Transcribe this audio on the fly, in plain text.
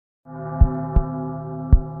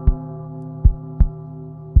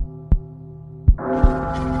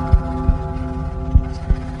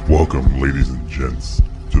Welcome, ladies and gents,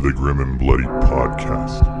 to the Grim and Bloody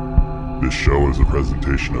Podcast. This show is a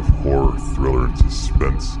presentation of horror, thriller, and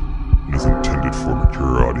suspense, and is intended for a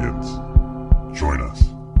mature audience. Join us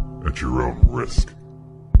at your own risk.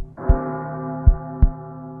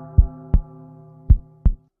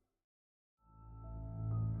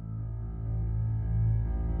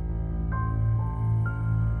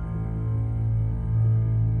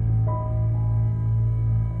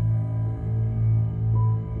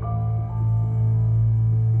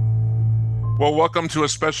 Well, welcome to a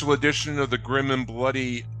special edition of the Grim and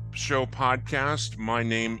Bloody Show podcast. My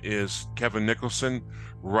name is Kevin Nicholson,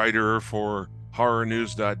 writer for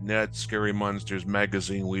HorrorNews.net, Scary Monsters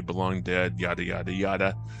Magazine, We Belong Dead, yada, yada,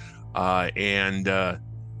 yada.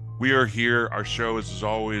 We are here. Our show is, as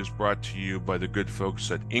always, brought to you by the good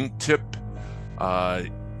folks at Inktip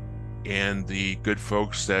and the good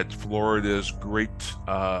folks at Florida's great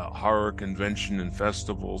horror convention and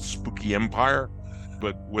festival, Spooky Empire.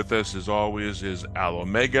 But with us, as always, is Al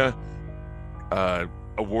Omega,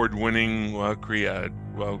 award-winning,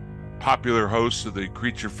 popular host of the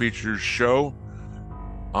Creature Features show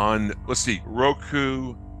on,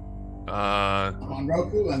 Roku. I'm on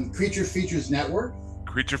Roku and Creature Features Network.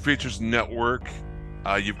 Creature Features Network.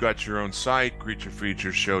 You've got your own site,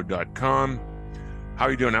 creaturefeatureshow.com. How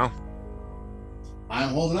are you doing, Al? I'm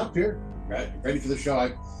holding up here, ready for the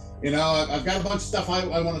show. I've got a bunch of stuff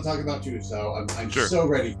I want to talk about too, so I'm Sure. so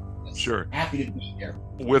ready. Sure. Happy to be here.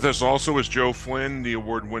 With us also is Joe Flynn, the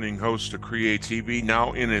award-winning host of Create TV,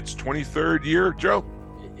 now in its 23rd year. Joe?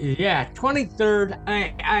 Yeah, 23rd.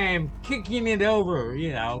 I am kicking it over,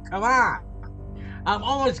 come on. I'm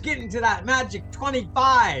almost getting to that magic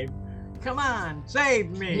 25. Come on,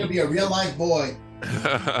 save me. You're going to be a real-life boy.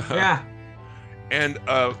 Yeah. And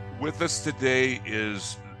with us today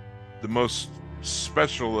is the most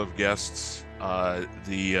special of guests.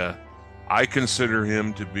 I consider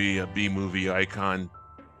him to be a B-movie icon.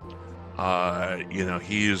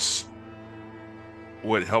 He's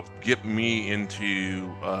what helped get me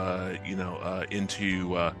into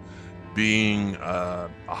being a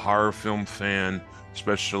horror film fan,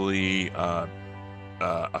 especially a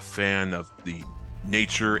fan of the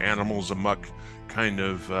nature, animals amok kind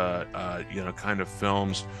of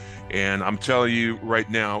films. And I'm telling you right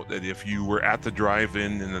now that if you were at the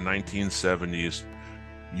drive-in the 1970s,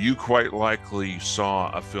 you quite likely saw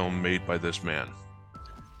a film made by this man,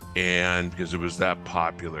 and because it was that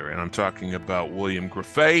popular. And I'm talking about William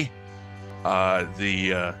Grefe,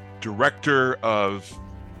 the director of,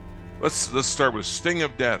 let's start with Sting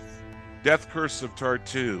of Death, Death Curse of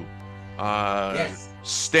Tartu, Yes.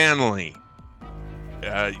 Stanley.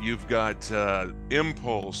 You've got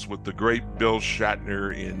Impulse with the great Bill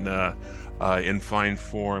Shatner in fine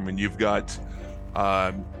form, and you've got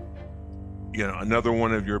another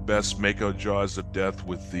one of your best Mako Jaws of Death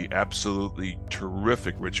with the absolutely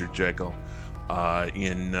terrific Richard Jekyll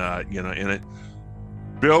in it.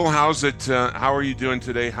 Bill, how's it? How are you doing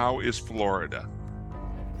today? How is Florida?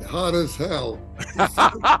 Hot as hell.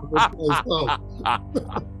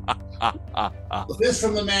 This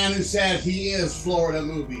from the man who said he is Florida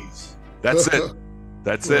movies. That's it.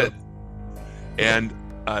 That's it. And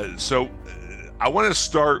so I want to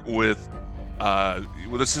start with,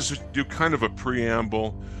 let's just do kind of a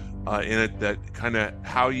preamble in it, that kind of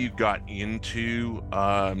how you got into,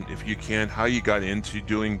 if you can, how you got into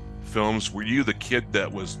doing films. Were you the kid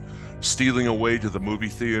that was stealing away to the movie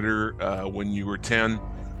theater when you were 10,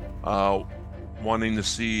 wanting to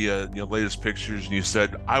see latest pictures, and you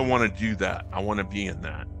said, I want to do that, I want to be in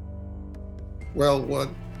that? Well, what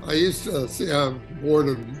I used to see, I'm born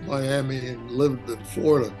in Miami and lived in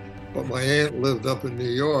Florida, but my aunt lived up in New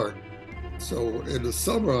York. So in the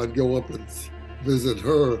summer, I'd go up and visit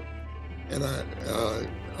her, and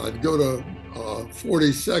I'd go to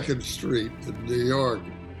 42nd Street in New York,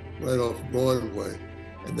 right off Broadway,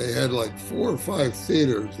 and they had like 4 or 5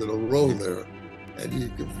 theaters in a row there, and you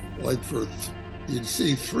could, you'd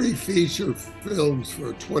see 3 feature films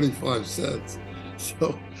for 25 cents.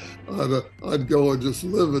 So I'd go and just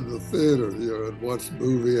live in the theater, and watch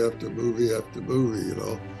movie after movie after movie,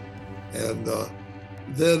 And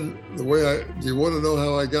then do you want to know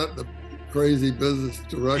how I got the crazy business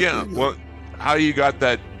directing? Yeah, well, how you got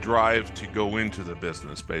that drive to go into the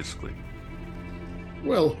business, basically.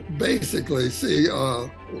 Well, basically, see, I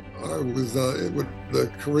was, when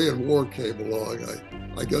the Korean War came along,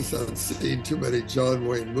 I guess I'd seen too many John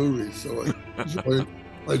Wayne movies, so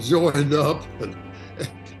I joined up, and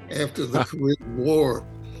after the Korean War,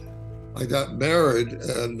 I got married,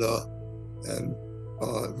 and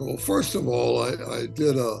well, first of all, I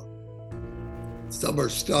did summer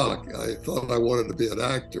stock. I thought I wanted to be an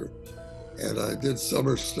actor, and I did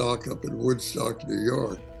summer stock up in Woodstock, New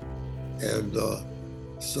York. And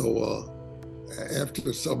so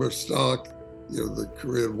after summer stock, the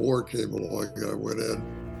Korean War came along. I went in,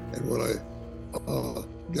 and when I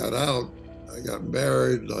got out, I got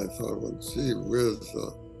married, and I thought, well, gee whiz,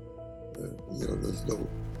 there's no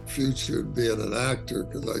future in being an actor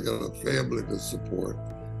because I got a family to support.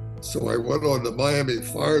 So I went on the Miami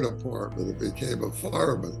Fire Department and became a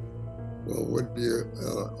fireman. Well, when you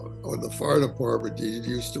on the fire department, you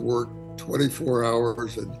used to work 24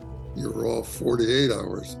 hours and you were off 48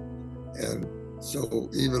 hours. And so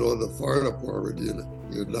even on the fire department,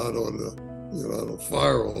 you're not on a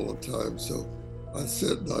fire all the time. So I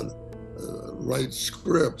sit and write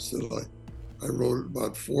scripts, and I wrote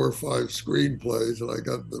about 4 or 5 screenplays, and I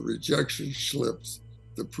got the rejection slips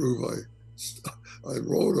to prove I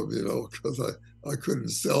wrote them, because I couldn't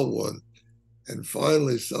sell one. And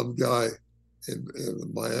finally, some guy in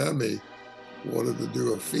Miami wanted to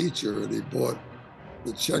do a feature, and he bought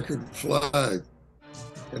the checkered flag,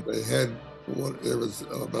 and they had one. It was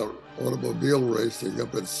about automobile racing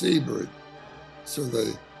up at Sebring, so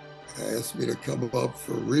they asked me to come up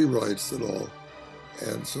for rewrites and all.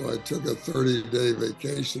 And so I took a 30-day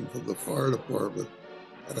vacation from the fire department,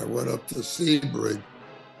 and I went up to Sebring.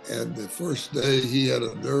 And the first day he had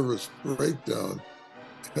a nervous breakdown,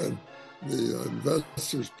 and the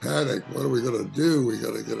investors panicked. What are we going to do? We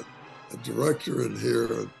got to get a director in here.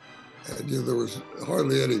 And there was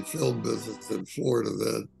hardly any film business in Florida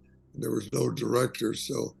then. And there was no director.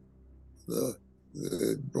 So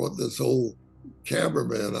they brought this old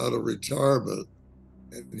cameraman out of retirement.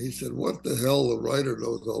 And he said, what the hell? The writer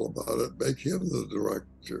knows all about it. Make him the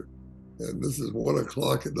director. And this is 1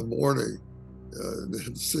 o'clock in the morning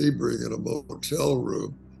in Sebring in a motel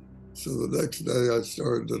room. So the next day I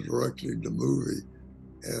started directing the movie.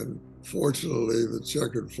 And fortunately, the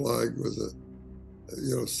checkered flag was a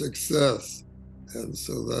success. And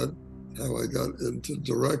so that's how I got into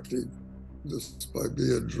directing, just by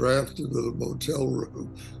being drafted in a motel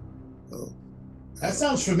room. That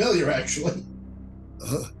sounds familiar, actually.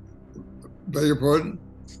 Beg your pardon?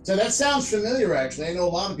 So that sounds familiar, actually. I know a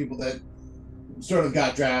lot of people that sort of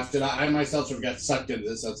got drafted. I myself sort of got sucked into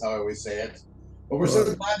this. That's how I always say it. But we're sort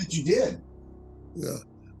of glad that you did. Yeah.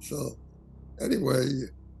 So anyway,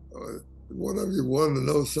 one of you wanted to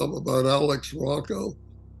know something about Alex Rocco?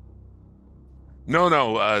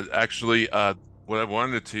 No. Actually, what I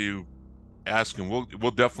wanted to ask, and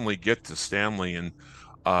we'll definitely get to Stanley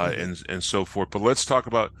and so forth. But let's talk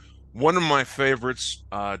about one of my favorites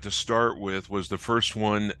to start with. Was the first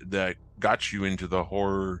one that got you into the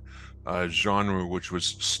horror genre, which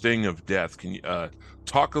was Sting of Death. Can you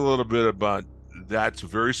talk a little bit about that? It's a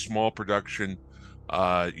very small production,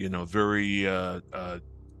 very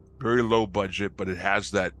very low budget, but it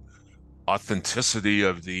has that authenticity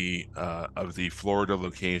of the Florida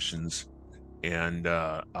locations and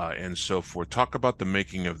so forth. Talk about the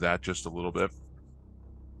making of that just a little bit.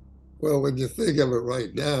 Well, when you think of it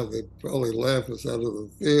right now, they'd probably laugh us out of the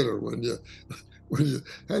theater when you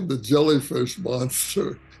had the jellyfish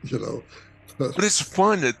monster, But it's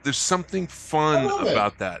fun. There's something fun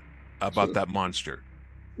about it. that monster.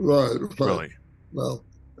 Right. Really. Well,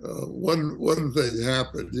 one thing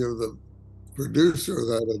happened. The producer of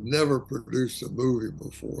that had never produced a movie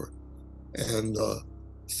before, and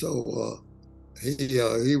so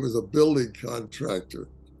he was a building contractor.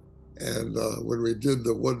 And when we did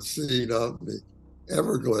the one scene out in the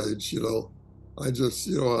Everglades, I just,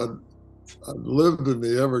 I lived in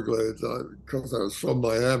the Everglades because I was from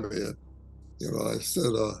Miami. And, I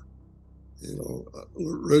said,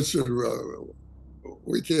 Richard,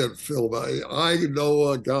 we can't film. I know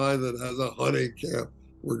a guy that has a hunting camp.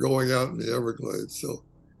 We're going out in the Everglades.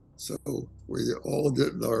 So we all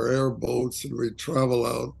get in our airboats and we travel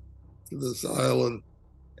out to this island,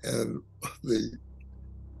 and the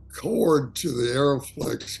cord to the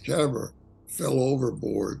Aeroflex camera fell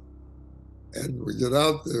overboard, and we get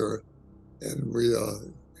out there and we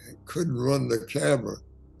couldn't run the camera,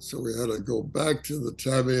 so we had to go back to the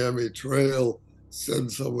Tamiami Trail,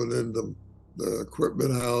 send someone into the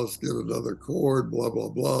equipment house, get another cord, blah blah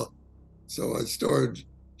blah. So I started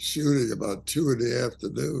shooting about 2 in the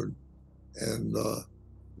afternoon, and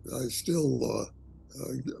I still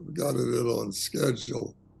got it in on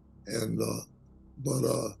schedule, and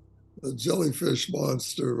but the jellyfish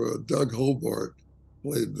monster, Doug Hobart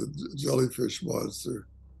played the jellyfish monster,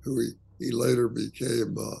 who he later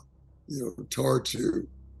became, Tartu,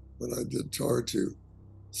 when I did Tartu.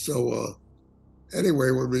 So anyway,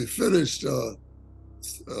 when we finished, like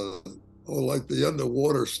the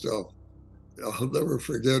underwater stuff, I'll never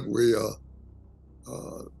forget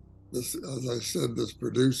this, as I said, this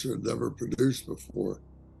producer had never produced before.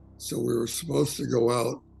 So we were supposed to go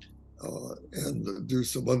out and do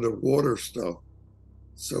some underwater stuff.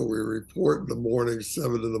 So we report in the morning,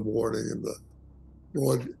 7 in the morning, and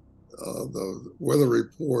the weather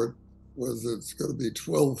report was it's going to be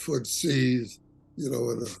 12-foot seas,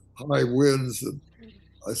 and high winds. And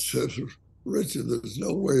I said, Richard, there's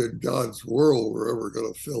no way in God's world we're ever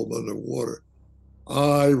going to film underwater.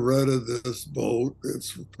 I rented this boat.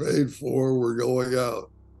 It's paid for. We're going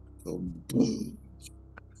out. So boom,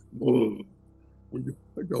 boom. We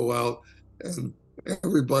go out, and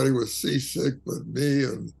everybody was seasick but me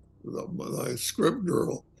and my script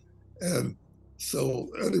girl. And so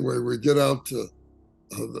anyway, we get out to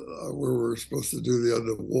where we were supposed to do the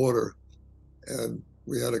underwater, and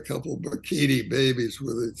we had a couple bikini babies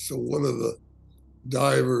with it. So one of the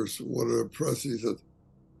divers, one of the pressies said,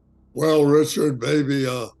 well, Richard, maybe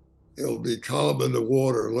it'll be calm in the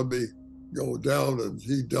water. Let me go down. And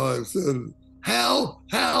he dives in. Help!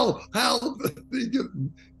 He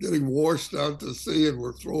getting washed out to sea, and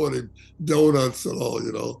we're throwing him donuts and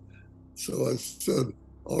all. So I said,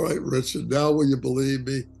 all right, Richard, now will you believe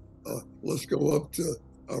me? Let's go up to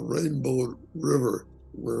a Rainbow River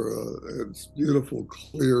where it's beautiful,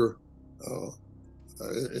 clear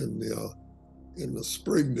in the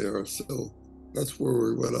spring there. So that's where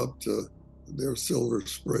we went up to near Silver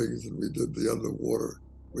Springs, and we did the underwater,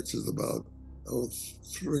 which is about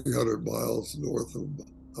 300 miles north of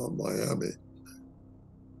Miami.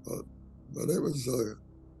 But it was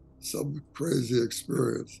some crazy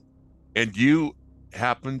experience. And you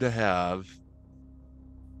happen to have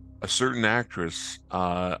a certain actress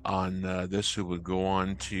on this who would go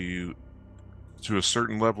on to a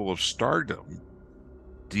certain level of stardom,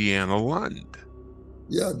 Deanna Lund.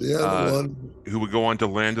 Yeah, Deanna Lund. Who would go on to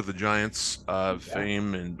Land of the Giants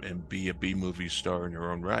fame and be a B-movie star in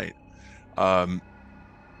her own right.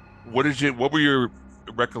 What were your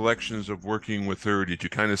recollections of working with her? Did you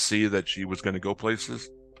kind of see that she was going to go places?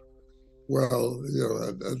 Well,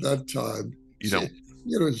 at that time,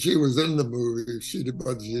 she was in the movie,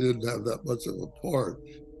 but she didn't have that much of a part.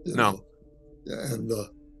 No. And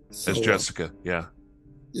as Jessica, yeah.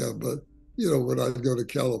 Yeah, but when I'd go to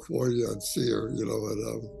California, I'd see her,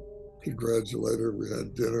 and congratulate her. We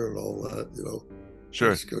had dinner and all that,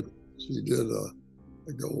 Sure. She did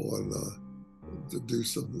go on to do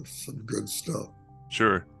some good stuff.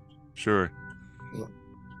 Sure.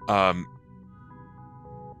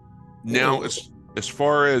 Now, as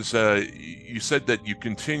far as you said that you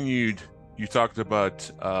you talked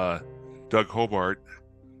about Doug Hobart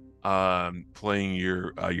playing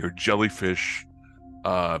your jellyfish.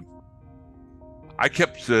 I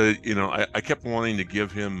kept I kept wanting to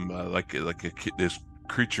give him this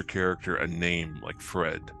creature character a name like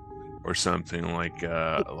Fred or something like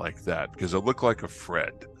that, because it looked like a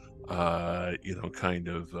Fred kind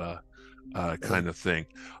of thing.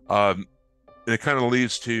 And it kind of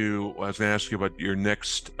leads to, I was going to ask you about your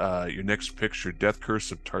next picture, Death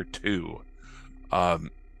Curse of Tartu.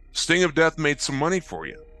 Sting of Death made some money for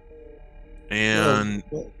you. And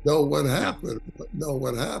what happened?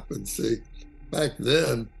 See, back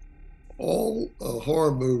then, all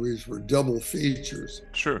horror movies were double features,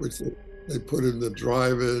 sure, which they put in the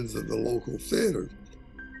drive-ins and the local theaters.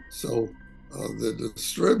 So the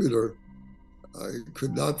distributor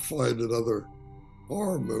could not find another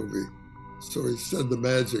horror movie. So he said the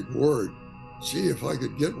magic word, gee, if I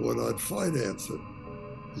could get one, I'd finance it.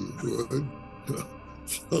 You would.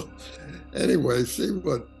 So anyway, see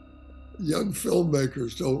what young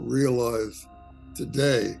filmmakers don't realize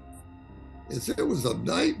today is it was a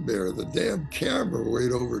nightmare. The damn camera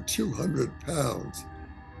weighed over 200 pounds.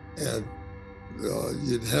 And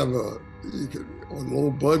on low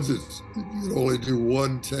budgets, you'd only do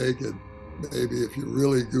one take, and maybe if you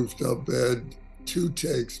really goofed up bad, 2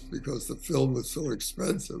 takes, because the film was so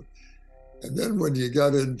expensive. And then when you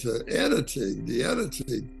got into editing, the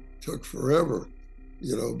editing took forever,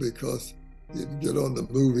 because you'd get on the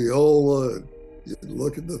Moviola and you'd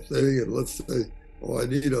look at the thing and let's say, I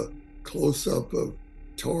need a close-up of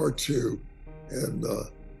Tartu. And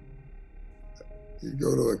you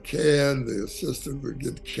go to a can, the assistant would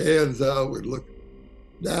get cans out, we'd look.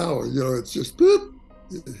 Now, it's just boop,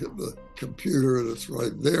 you hit the computer and it's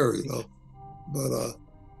right there, But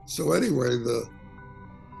so anyway,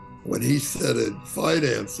 when he said it,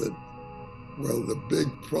 finance it, well, the big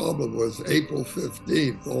problem was April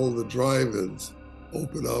 15th, all the drive-ins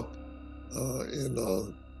open up in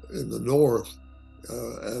the north,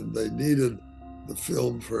 and they needed the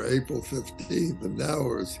film for April 15th, and now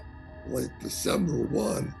it was like December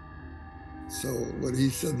 1. So when he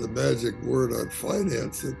said the magic word, I'd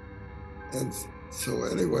finance it. And so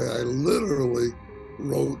anyway, I literally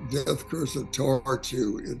wrote Death Curse of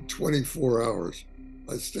Tar-2 in 24 hours.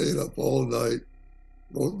 I stayed up all night,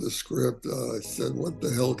 wrote the script. I said, what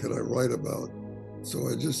the hell can I write about? So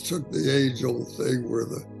I just took the age-old thing where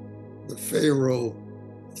the Pharaoh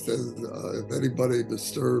says, if anybody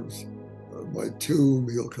disturbs my tomb,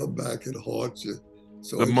 he'll come back and haunt you.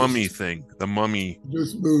 So The I mummy thing, the mummy.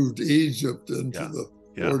 just moved Egypt into Yeah, the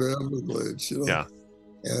yeah, Florida Everglades, yeah.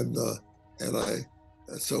 and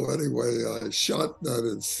so anyway, I shot that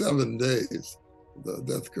in 7 days. The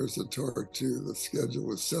Death Curse of Tar-2, the schedule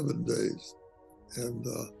was 7 days, and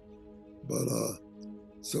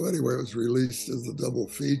so anyway, it was released as a double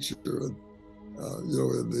feature, and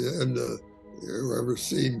in the end, whoever's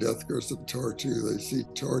seen Death Curse of Tar-2, they see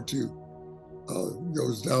Tar-2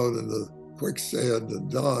 goes down in the quicksand and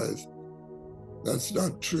dies. That's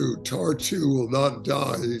not true. Tar-2 will not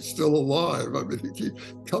die. He's still alive. I mean, he keeps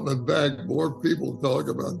coming back. More people talk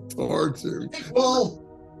about Tar-2. Sequel!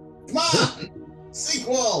 Come on!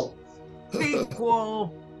 Sequel! Sequel. People are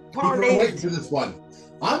Part waiting 8. for this one.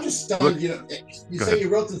 I'm just stunned. Look, You go say ahead. you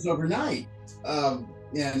wrote this overnight,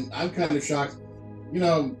 and I'm kind of shocked.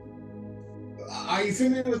 Are you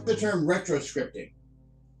familiar with the term retroscripting?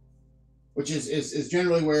 Which is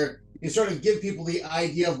generally where you sort of give people the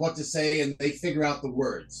idea of what to say and they figure out the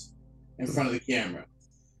words in front of the camera.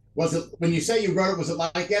 Was it, when you say you wrote it, was it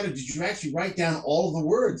like that, or did you actually write down all of the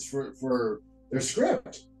words for their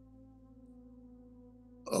script?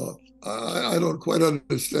 I don't quite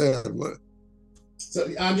understand what. So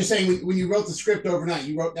I'm just saying, when you wrote the script overnight,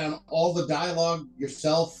 you wrote down all the dialogue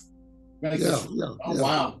yourself. Yeah.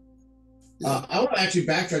 Wow. Yeah. I want to actually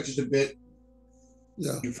backtrack just a bit.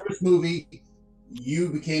 Yeah. Your first movie, you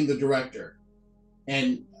became the director,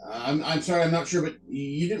 and I'm sorry, I'm not sure, but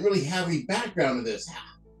you didn't really have any background in this.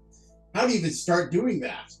 How do you even start doing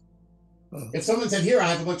that? If someone said, "Here, I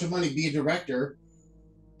have a bunch of money, be a director,"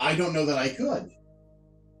 I don't know that I could.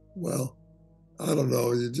 Well, I don't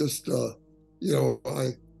know. You just, there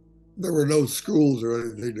were no schools or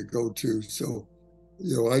anything to go to, so,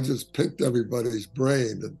 I just picked everybody's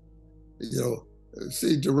brain, and,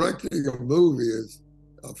 see, directing a movie is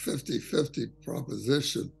a 50-50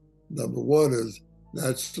 proposition. Number one is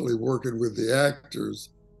naturally working with the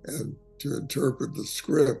actors and to interpret the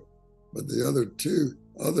script. But the other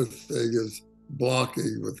thing is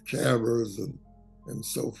blocking with cameras and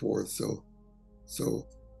so forth. So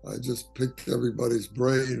I just picked everybody's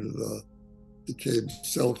brain and became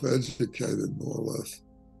self-educated more or less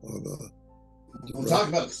on We'll talk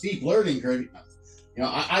about the steep learning curve.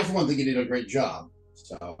 I for one think you did a great job.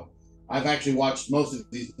 So I've actually watched most of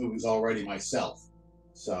these movies already myself.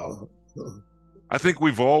 So I think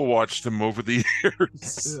we've all watched them over the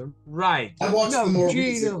years. Right. I watched them more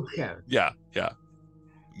Gino, recently. Yeah.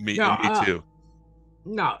 Me too.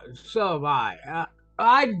 No, so have I.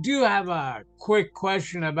 I do have a quick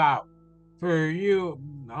question for you,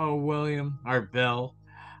 William, or Bill,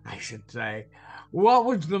 I should say. What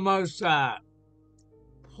was the most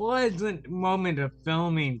pleasant moment of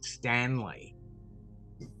filming Stanley?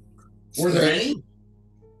 Were there any?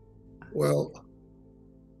 Well,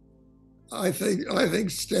 I think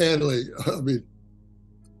Stanley. I mean,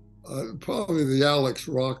 probably the Alex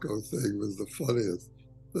Rocco thing was the funniest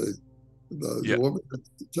thing. You want me to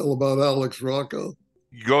tell about Alex Rocco?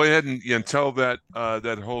 Go ahead and tell that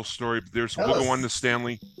whole story. We'll go on to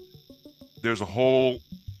Stanley. There's a whole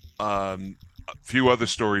few other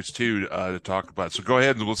stories too to talk about. So go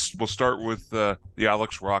ahead and we'll start with the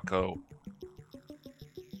Alex Rocco.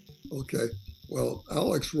 Okay. Well,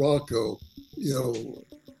 Alex Rocco,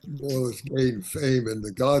 more or less gained fame in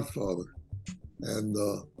The Godfather, and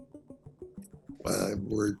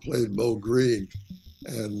where he played Mo Green,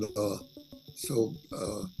 and so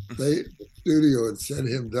the studio had sent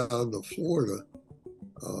him down to Florida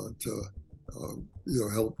to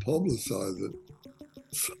help publicize it.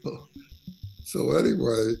 So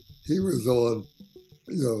anyway, he was on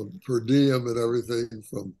per diem and everything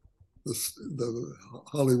from the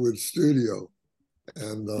Hollywood studio,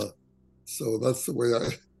 and so that's the way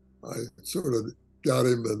I sort of got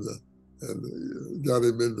him got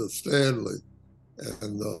him into Stanley,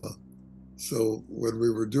 and so when we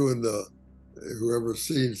were doing whoever's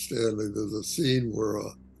seen Stanley, there's a scene where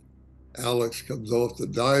Alex comes off the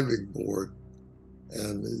diving board,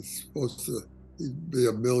 and he's supposed to be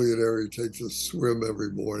a millionaire. He takes a swim every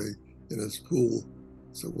morning in his pool.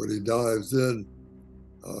 So when he dives in,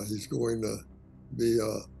 he's going to be,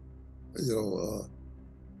 the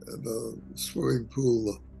swimming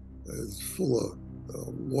pool is full of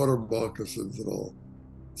water moccasins and all.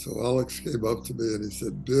 So Alex came up to me and he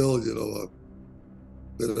said, Bill, you know,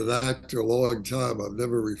 I've been an actor a long time. I've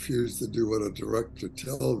never refused to do what a director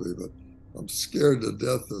tells me, but I'm scared to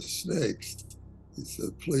death of snakes. He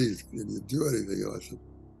said, please, can you do anything? And I said,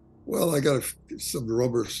 well, I got some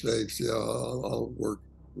rubber snakes. Yeah, I'll work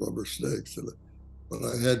rubber snakes. But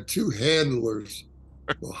I had two handlers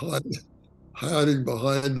behind, hiding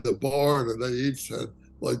behind the barn, and they each had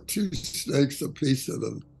like two snakes apiece in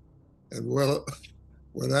them. And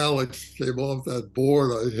when Alex came off that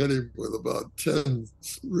board, I hit him with about 10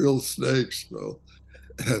 real snakes, you know.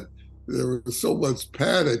 And there was so much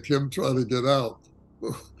panic, him trying to get out.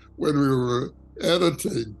 When we were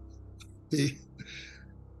editing, he,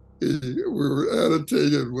 we were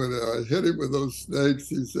editing, and when I hit him with those snakes,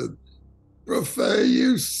 he said, Grefe,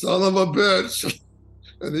 you son of a bitch.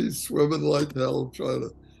 And he's swimming like hell trying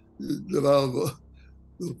to get out of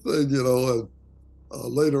the thing, you know.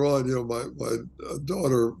 And later on, you know, my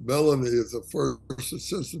daughter Melanie is a first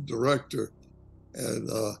assistant director, and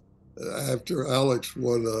after Alex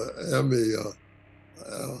won an Emmy,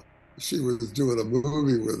 she was doing a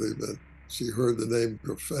movie with him, and she heard the name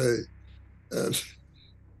Grefe, and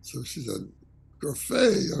so she said,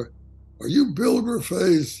 "Grefe, are you Bill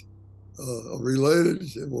Grefe's related?"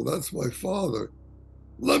 She said, "Well, that's my father."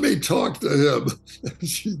 Let me talk to him.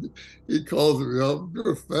 He calls me up,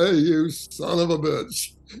 Grefe, you son of a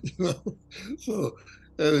bitch. You know? So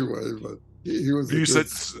anyway, but he was a You good said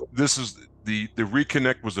sport. this is the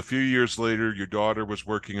reconnect was a few years later. Your daughter was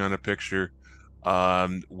working on a picture,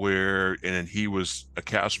 where and he was a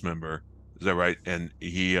cast member. Is that right? And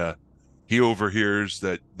he overhears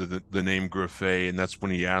that the name Grefe, and that's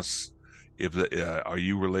when he asks if are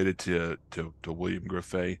you related to William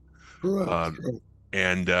Grefe? Correct, Um, correct.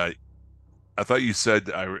 and I thought you said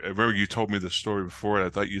I remember you told me the story before. And I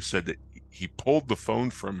thought you said that he pulled the phone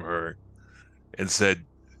from her and said,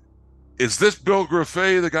 "Is this Bill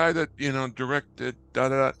Grefé, the guy that directed da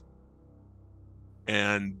da?"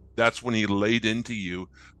 And that's when he laid into you.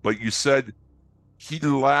 But you said he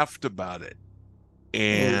laughed about it, Oh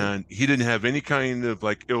yeah. and he didn't have any kind of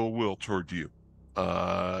like ill will toward you,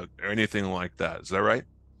 or anything like that. Is that right?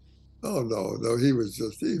 Oh no, he was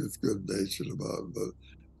good natured about it, but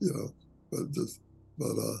you know, but just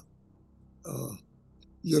but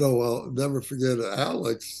you know, I'll never forget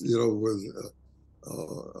Alex, you know, was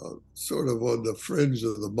sort of on the fringe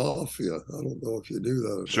of the mafia. I don't know if you knew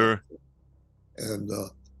that or not. Sure. And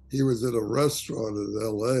he was in a restaurant in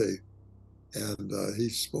L.A. and he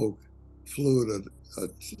spoke fluent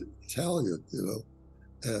Italian, you know,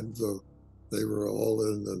 and they were all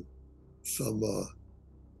in, and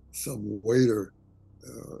some waiter,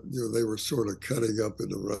 you know, they were sort of cutting up in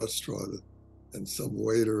the restaurant, and some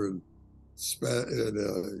waiter in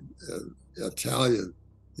Italian,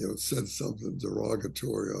 you know, said something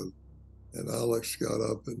derogatory on. And Alex got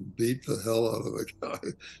up and beat the hell out of the guy,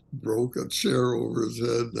 broke a chair over his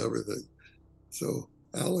head and everything. So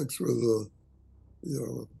Alex was you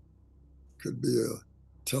know, could be a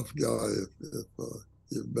tough guy if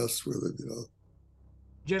you messed with him, you know.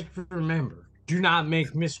 Just remember, do not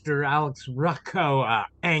make Mr. Alex Rucco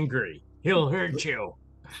angry. He'll hurt you.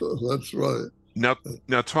 That's right. Now,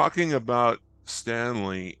 now talking about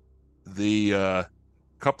Stanley, the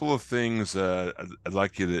couple of things I'd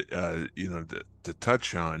like you to to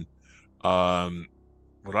touch on. Um,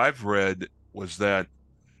 what I've read was that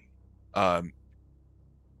um,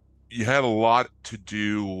 you had a lot to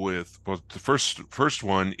do with, well, the first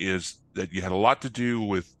one is that you had a lot to do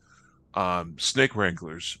with snake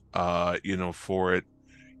wranglers, for it,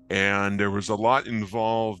 and there was a lot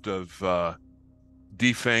involved of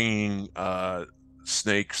defanging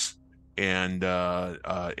snakes and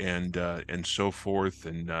so forth,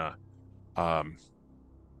 and um,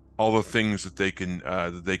 all the things that they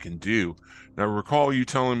can do. Now, I recall you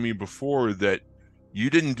telling me before that you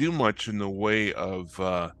didn't do much in the way of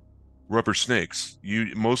rubber snakes.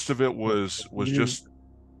 You most of it was You just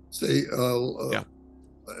see, yeah,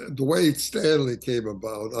 the way Stanley came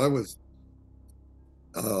about, I was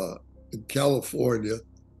uh, in California,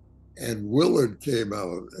 and Willard came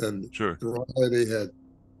out, and sure, Variety had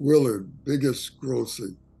Willard, biggest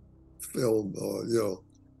grossing film, you know,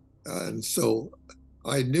 and so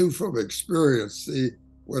I knew from experience. See,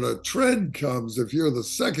 when a trend comes, if you're the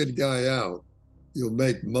second guy out, you'll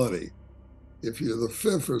make money. If you're the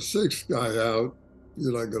fifth or sixth guy out,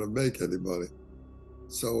 you're not going to make any money.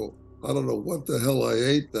 So I don't know what the hell I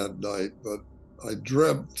ate that night, but I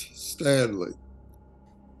dreamt Stanley.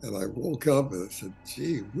 And I woke up and I said,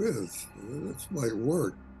 gee whiz, this might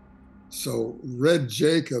work. So Red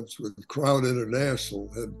Jacobs with Crown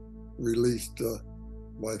International had released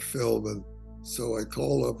my film, and So I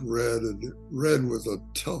called up Red, and Red was a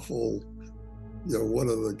tough old, one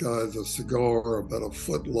of the guys, a cigar about a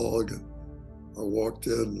foot long. And I walked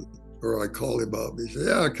in, or I called him up. He said,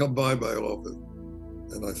 "Yeah, come by my office."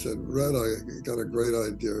 And I said, "Red, I got a great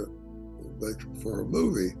idea for a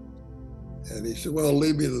movie." And he said, "Well,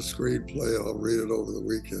 leave me the screenplay and I'll read it over the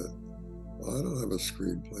weekend." "Well, I don't have a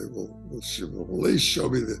screenplay." "Well, at least show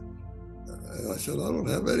me the..." And I said, "I don't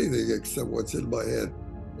have anything except what's in my head."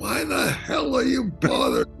 "Why the hell are you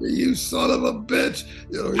bothering me, you son of a bitch?"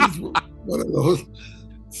 He's one of those.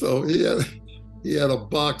 So he had a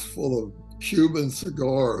box full of Cuban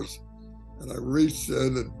cigars. And I reached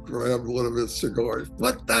in and grabbed one of his cigars.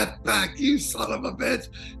 "Put that back, you son of a bitch."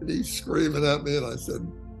 And he's screaming at me. And I said,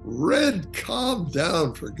 "Red, calm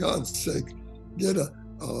down, for God's sake. Get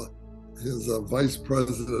his vice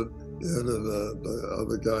president in, and the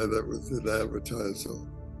other guy that was in advertising." So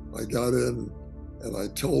I got in and I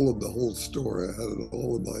told him the whole story. I had it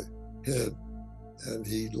all in my head. And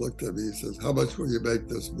he looked at me, he says, "How much will you make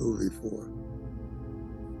this movie for?"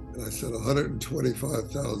 And I said,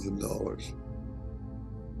 $125,000.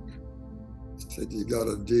 He said, "You got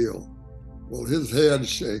a deal." Well, his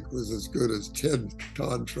handshake was as good as 10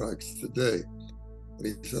 contracts today. And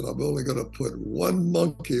he said, "I'm only going to put one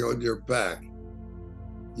monkey on your back.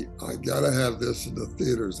 I got to have this in the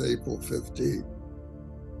theaters April 15th.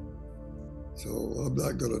 So I'm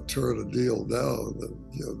not going to turn a deal down. And,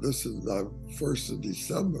 this is the 1st of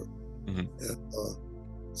December. Mm-hmm. And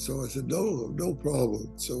so I said, no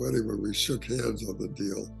problem. So anyway, we shook hands on the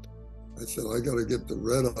deal. I said, "I got to get the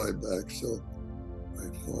red eye back." So I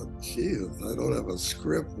thought, Jesus, I don't have a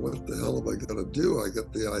script. What the hell am I going to do? I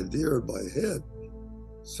got the idea in my head.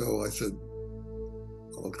 So I said,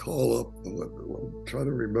 I'll call up, I'm trying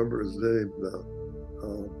to remember his name now.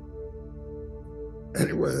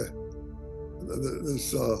 Anyway,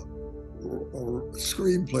 this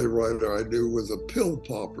screenplay writer I knew was a pill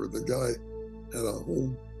popper. The guy had a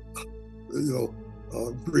whole,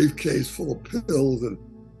 briefcase full of pills. And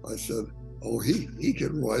I said, "Oh, he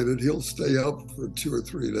can write it. He'll stay up for 2 or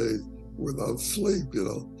 3 days without sleep,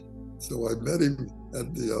 So I met him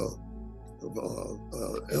at the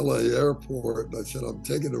LA airport. And I said, "I'm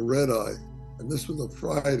taking a red eye." And this was a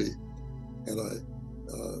Friday. And I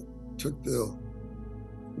took the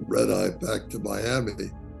red eye back to Miami.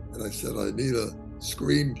 And I said, "I need a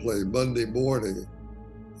screenplay Monday morning."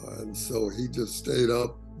 And so he just stayed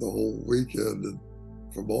up the whole weekend. And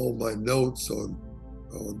from all my notes on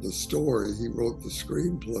the story, he wrote the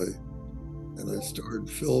screenplay. And I started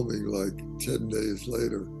filming like 10 days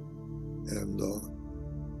later. And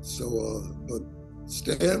but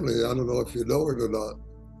Stanley, I don't know if you know it or not,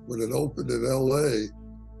 when it opened in LA,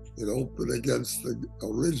 it opened against the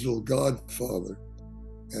original Godfather.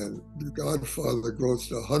 And The Godfather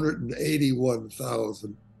grossed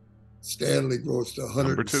 181,000. Stanley grossed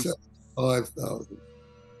 175,000.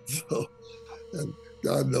 So, and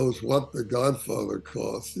God knows what The Godfather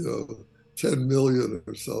cost, 10 million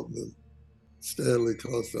or something. Stanley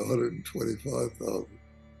cost 125,000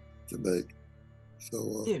 to make.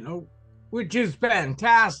 So, which is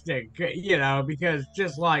fantastic, because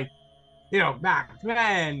just like, back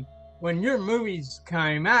then, when your movies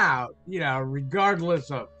came out, regardless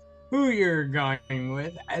of who you're going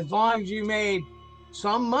with, as long as you made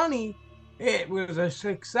some money, it was a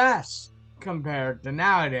success compared to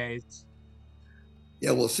nowadays.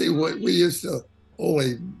 yeah, well, see, what we used to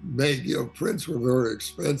only make, prints were very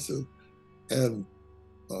expensive, and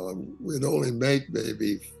we'd only make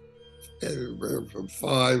maybe anywhere from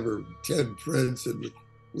 5 or 10 prints, and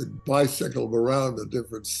we'd bicycle them around to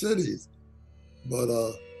different cities. But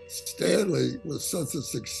Stanley was such a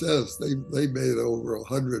success; they made over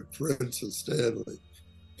 100 prints of Stanley,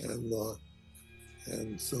 and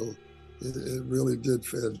so it really did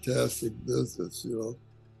fantastic business,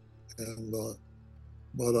 And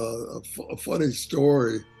but a funny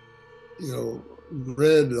story,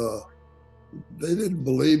 Red, they didn't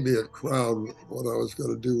believe me at Crown what I was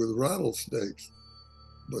going to do with rattlesnakes,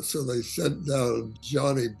 but so they sent down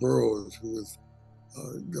Johnny Burroughs, who was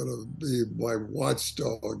going to be my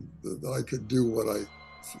watchdog, that I could do what I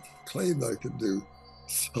claimed I could do.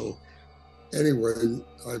 So anyway,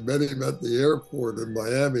 I met him at the airport in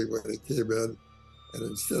Miami when he came in, and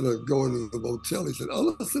instead of going to the motel, he said,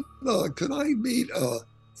 "Oh, listen, could I meet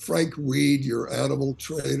Frank Weed, your animal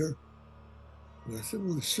trainer?" And I said,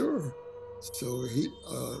 "Well, sure." So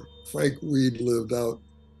Frank Weed lived out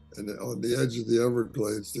on the edge of the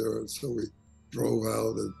Everglades there, and so we drove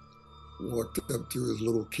out and walked up to his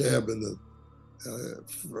little cabin. And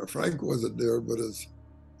Frank wasn't there, but his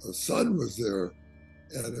son was there,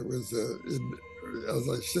 and it was as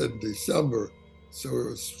I said, December, so it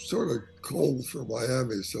was sort of cold for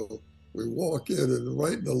Miami. So we walk in, and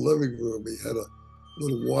right in the living room, he had a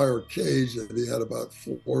little wire cage, and he had about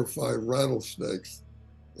 4 or 5 rattlesnakes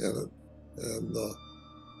in it. And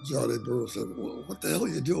Johnny Burrows said, well, "What the hell are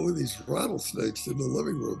you doing with these rattlesnakes in the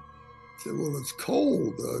living room?" I said, "Well, it's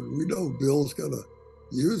cold. We know Bill's going to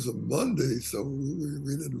use them Monday, so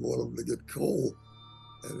we didn't want them to get cold."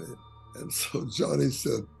 And so Johnny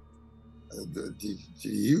said, do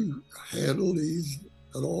you handle these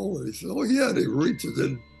at all?" And he said, "Oh, yeah." And he reaches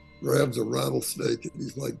in, grabs a rattlesnake, and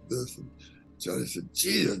he's like this. And Johnny said,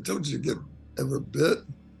 "Gee, don't you get ever bit?"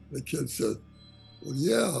 The kid said, "Well,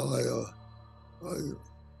 yeah, I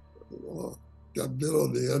got bit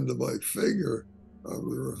on the end of my finger.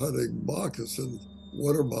 We were hunting moccasins,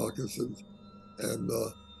 water moccasins. And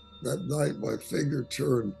that night, my finger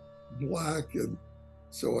turned black. And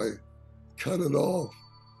so I cut it off."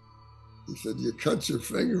 He said, "You cut your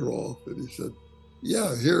finger off?" And he said,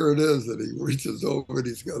 "Yeah, here it is." And he reaches over, and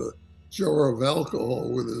he's got a jar of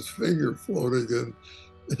alcohol with his finger floating in.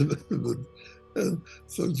 And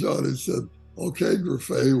so Johnny said, "Okay,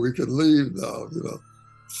 Grefe, we can leave now, you know."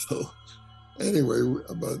 So anyway,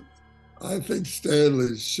 but I think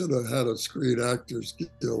Stanley should have had a Screen Actors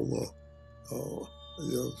Guild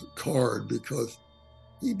card, because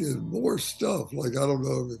he did more stuff. Like, I don't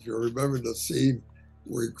know if you remember the scene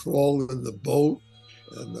where he crawled in the boat,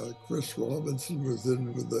 and Chris Robinson was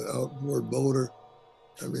in with the outboard motor.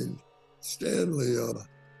 I mean, Stanley,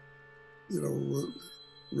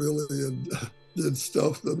 really did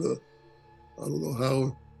stuff that I don't know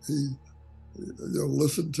how he,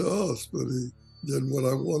 listened to us, but he did what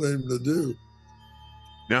I wanted him to do.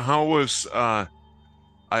 Now, how was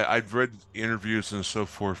I've read interviews and so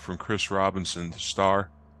forth from Chris Robinson, the star,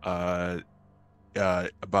 uh,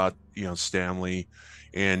 about Stanley,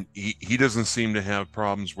 and he doesn't seem to have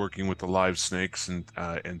problems working with the live snakes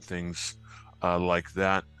and things like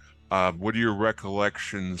that. What are your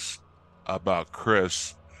recollections about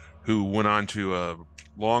Chris, who went on to a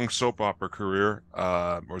long soap opera career,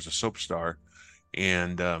 or was a soap star,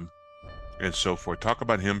 and so forth? Talk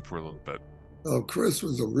about him for a little bit. Chris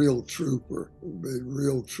was a real trooper, a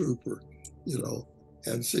real trooper,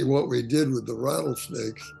 And see, what we did with the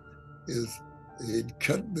rattlesnakes is he'd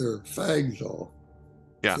cut their fangs off.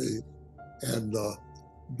 Yeah. See, and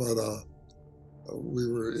but we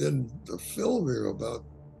were in the filming about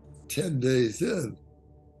 10 days in.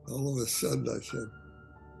 All of a sudden, I said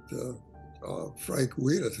to Frank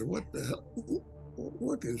Weed, I said, "What the hell?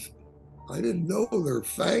 What is? I didn't know their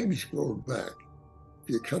fangs grow back.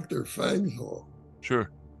 You cut their fangs off." Sure.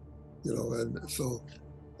 And so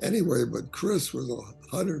anyway, but Chris was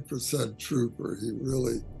 100% trooper. He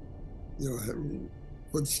really, had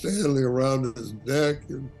put Stanley around his neck,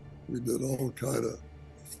 and we did all kind of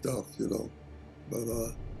stuff, But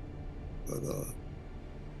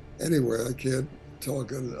anyway, I can't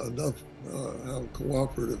talk enough how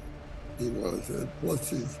cooperative he was, and plus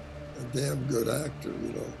he's a damn good actor,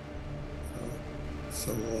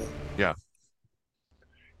 So yeah.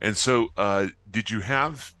 And so, were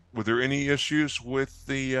there any issues with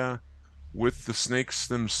the snakes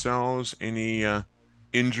themselves? Any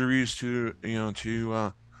injuries to no,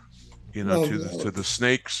 to the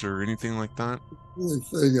snakes or anything like that? the only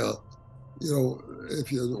thing,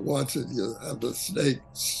 if you watch it, you have the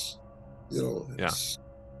snakes, Yeah.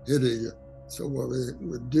 hitting you. So what we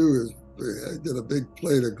would do is we get a big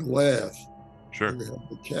plate of glass, Sure. and we have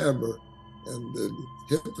the camera, and then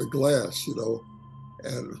hit the glass,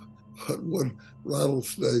 and but one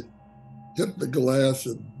rattlesnake hit the glass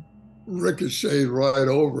and ricocheted right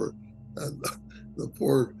over, and the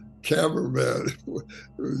poor cameraman,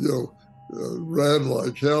 ran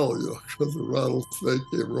like hell, because the rattlesnake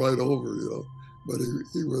came right over, But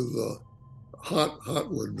he was a hot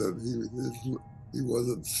one, that he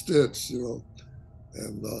wasn't stitched,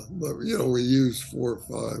 And but we used 4 or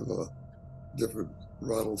 5 different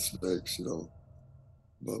rattlesnakes,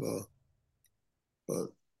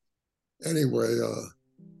 But anyway, I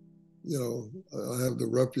have the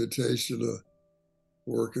reputation of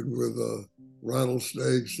working with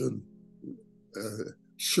rattlesnakes and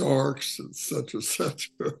sharks, and et cetera.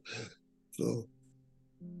 So,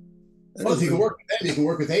 well, if you can work with them, you can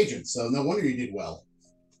work with agents. So no wonder you did well.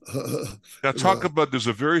 Now, talk about, there's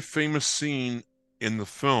a very famous scene in the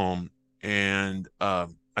film, and I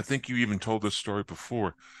think you even told this story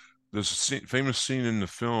before. There's a famous scene in the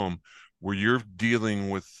film where you're dealing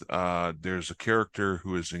with, there's a character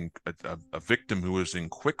who is a victim who is in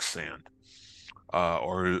quicksand,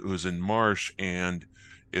 or who's in marsh and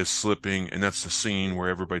is slipping, and that's the scene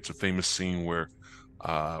where it's a famous scene where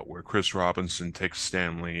where Chris Robinson takes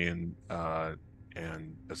Stanley and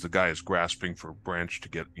as the guy is grasping for a branch to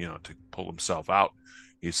get, to pull himself out,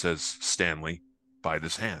 he says, "Stanley, bite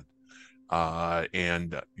his hand."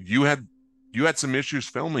 And you had some issues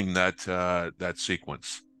filming that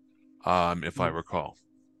sequence, if I recall.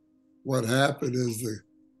 What happened is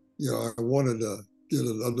I wanted to get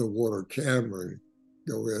an underwater camera and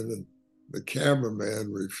go in, and the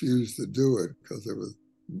cameraman refused to do it because it was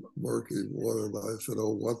murky water. And I said,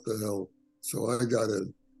 "Oh, what the hell?" So I got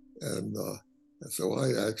in, and so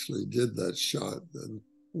I actually did that shot and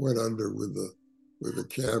went under with the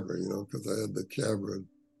camera, because I had the camera,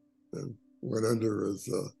 and went under as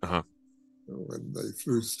when they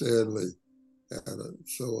threw Stanley at it.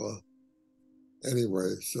 So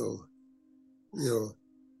anyway, so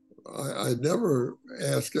I never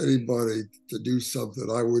ask anybody to do something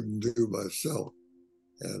I wouldn't do myself.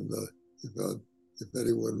 And if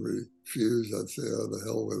anyone refused, I'd say, "Oh, the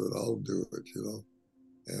hell with it, I'll do it,"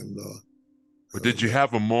 And but did you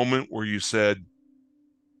have a moment where you said,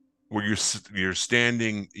 where you're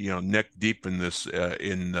standing, neck deep in this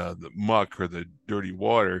in the muck or the dirty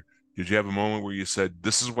water? Did you have a moment where you said,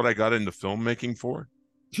 "This is what I got into filmmaking for"?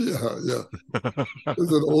 Yeah.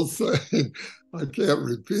 There's an old saying, I can't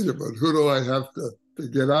repeat it, but who do I have to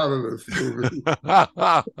get out of this movie?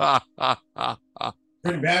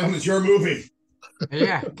 Pretty bad when it's your movie.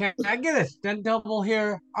 Yeah, can I get a stunt double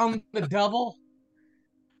here on the double?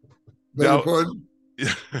 Beg your pardon?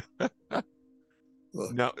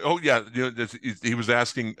 No, oh yeah, he was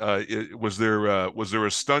asking, was there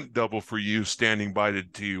a stunt double for you standing by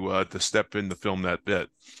to step in to film that bit?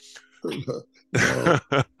 No.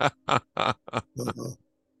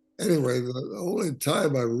 Anyway, the only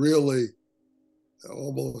time I really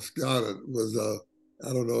almost got it was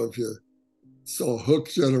I don't know if you saw Hook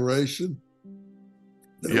Generation.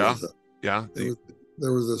 Yeah.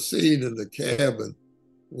 There was a scene in the cabin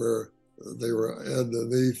where they were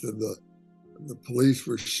underneath and the police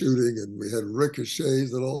were shooting, and we had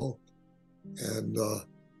ricochets and all. And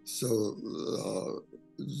so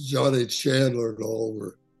Johnny Chandler and all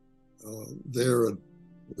were there, and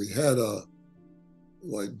we had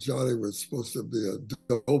like Johnny was supposed to be a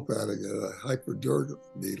dope addict and a hypodermic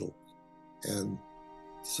needle. And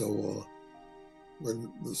so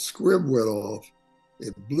when the squib went off,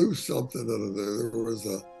 it blew something out of there. There was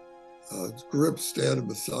a grip standing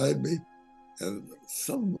beside me, and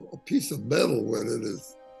a piece of metal went in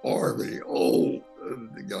his arm, and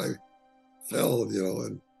and the guy fell,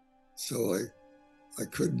 and so I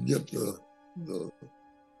couldn't get the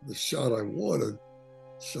shot I wanted.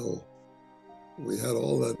 So we had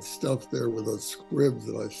all that stuff there with those squibs,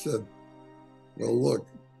 and I said, "Well, look,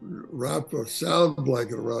 wrap a sound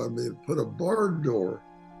blanket around me and put a barn door."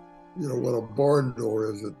 You know what a barn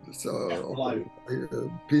door is? It's a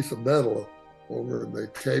piece of metal over, and they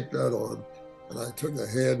taped that on. And I took a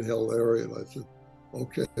handheld area, and I said,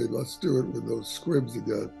 "Okay, let's do it with those squibs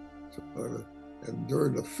again." So, and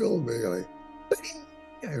during the filming,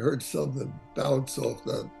 I heard something bounce off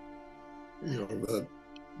that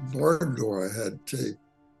barn door I had taped.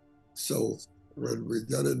 So when we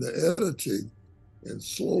got into editing in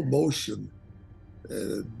slow motion,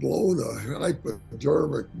 and it blown a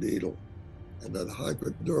hypodermic needle, and that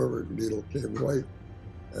hypodermic needle came right,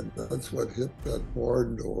 and that's what hit that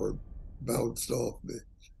barn door, bounced off me.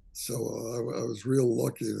 So I was real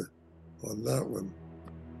lucky on that one.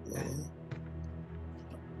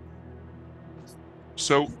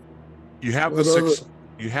 So you have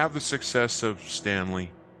the success of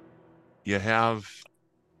Stanley. You have,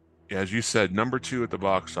 as you said, #2 at the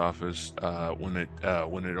box office when it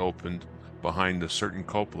opened, behind a certain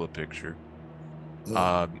Coppola picture.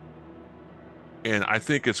 And I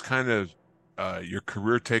think it's kind of your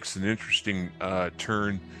career takes an interesting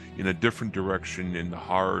turn in a different direction in the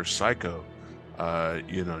horror psycho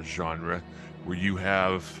genre, where you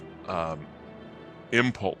have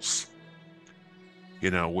Impulse,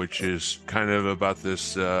 which is kind of about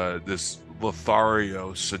this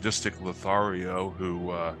Lothario, sadistic Lothario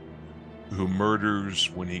who murders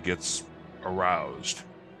when he gets aroused,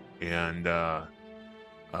 and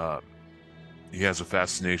he has a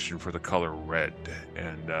fascination for the color red,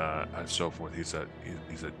 and so forth. He's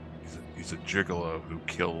a gigolo who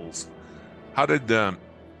kills. How did the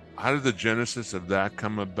genesis of that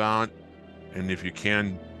come about? And if you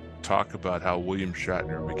can, talk about how William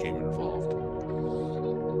Shatner became involved.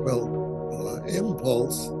 Well,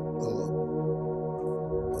 Impulse,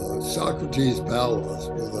 Socrates Palace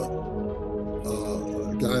was a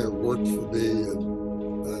guy who worked for me,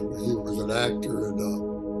 and he was an actor in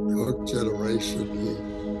Hook Generation. He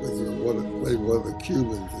played one of the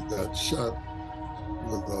Cubans that got shot.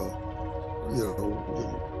 with with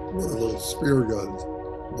one of those spear guns.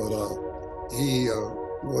 But he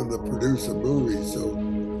wanted to produce a movie, so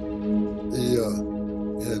he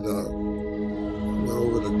had went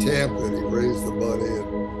over to Tampa and he raised the money and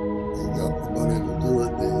he got the money to do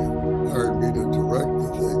it. And he hired me to direct the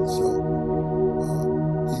thing. So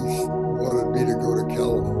he wanted me to go to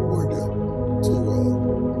California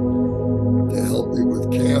to help me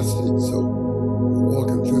with casting. So we're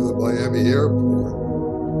walking through the Miami airport,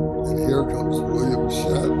 and here comes William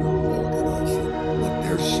Shatner walking. I said, "Look,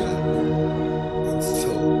 there's Shatner." And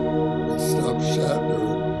so we stopped Shatner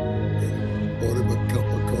and bought him a cup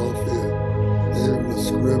of coffee and gave him the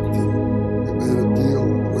script, and we made a deal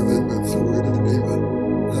with him, and so we didn't even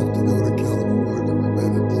have to go to California. We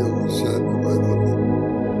made a deal with Shatner right on the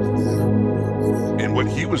airport. And what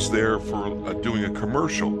he was there for doing a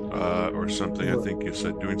commercial or something. I think you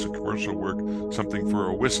said doing some commercial work, something for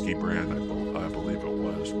a whiskey brand, I believe it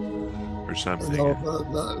was, or something.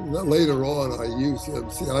 Later on, I used him.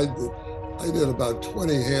 See, I did about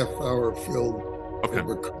 20 half-hour film for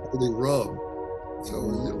Bacardi rum. So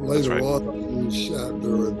later on, I used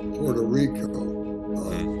Shatner in Puerto Rico.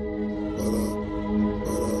 But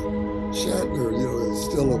Shatner, is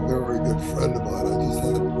still a very good friend of mine. I just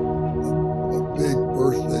had a big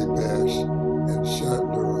birthday bash, and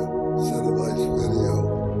Shatner sent a nice video,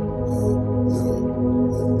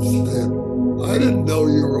 saying, "I didn't know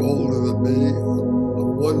you were older than me.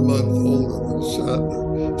 I'm 1 month older than Shatner."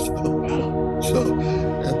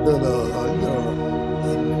 And then,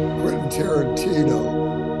 and Quentin Tarantino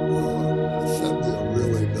sent me a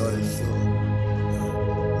really nice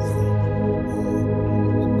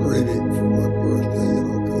greeting for my birthday.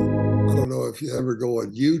 'Cause I don't know if you ever go on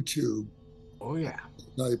YouTube. Oh yeah.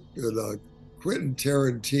 Type in Quentin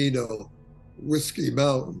Tarantino Whiskey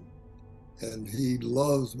Mountain, and he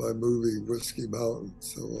loves my movie Whiskey Mountain.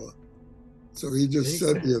 So he just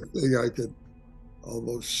sent me a thing. I could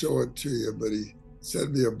almost show it to you, but he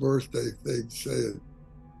sent me a birthday thing saying,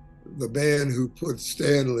 "The man who put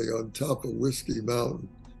Stanley on top of Whiskey Mountain."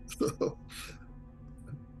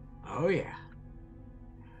 Oh yeah.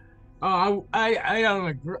 Oh, I don't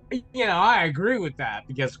agree. I agree with that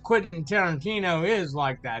because Quentin Tarantino is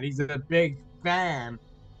like that. He's a big fan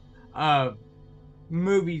of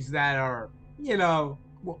movies that are,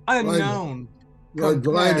 unknown Right, compared.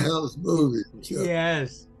 grindhouse movies. Yeah.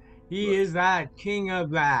 Yes, he is that king of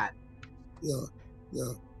that. Yeah,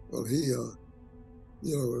 yeah. Well, he,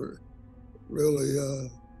 really,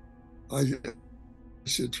 I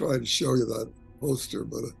should try and show you that poster,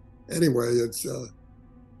 but anyway, it's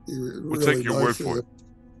We'll really take your nice word for it.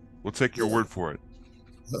 We'll take your word for it.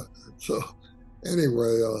 So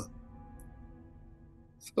anyway,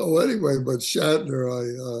 but Shatner,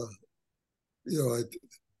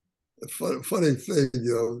 funny thing,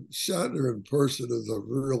 Shatner in person is a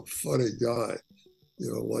real funny guy.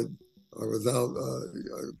 Like I was out,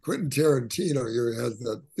 Quentin Tarantino here has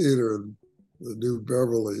that theater in the New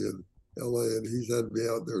Beverly in LA, and he's had me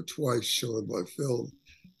out there twice showing my film.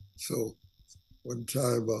 So one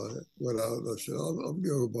time I went out and I said, I'm going to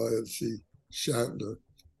go by and see Shatner.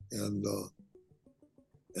 And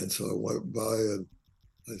so I went by and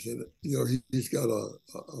I said, he's got a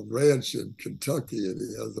ranch in Kentucky and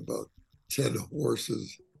he has about 10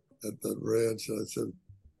 horses at that ranch. And I said,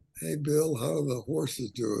 "Hey, Bill, how are the horses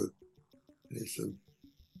doing?" And he said,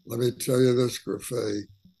 "Let me tell you this, Grefe,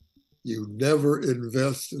 you never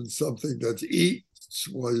invest in something that eats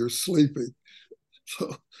while you're sleeping."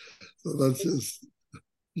 So that's his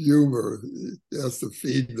humor. He has to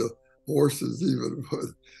feed the horses even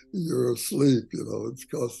when you're asleep. It's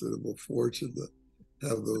costing him a fortune to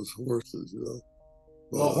have those horses.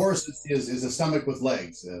 Well, a horse is a stomach with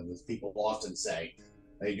legs, as people often say.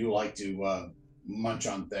 They do like to munch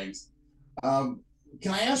on things. Can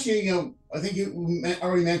I ask you, I think you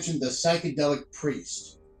already mentioned the psychedelic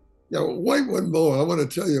priest. Yeah, wait one more. I want to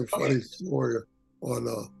tell you a funny story on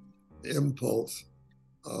Impulse.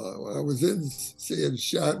 I was in seeing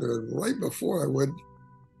Shatner, and right before I went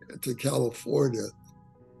to California,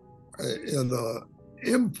 in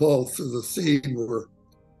Impulse is a scene where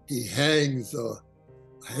he hangs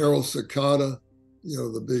Harold Sakata,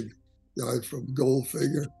 the big guy from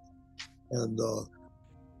Goldfinger. And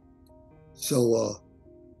so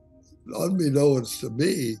unbeknownst to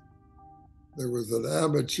me, there was an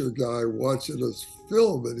amateur guy watching us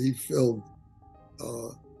film, and he filmed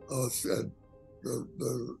us, and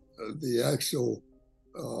the actual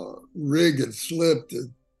rig had slipped,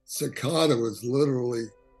 and Sakata was literally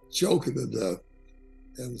choking to death.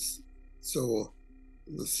 And so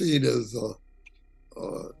the scene is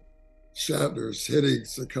Shatner's hitting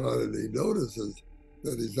Sakata, and he notices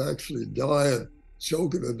that he's actually dying,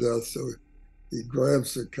 choking to death. So he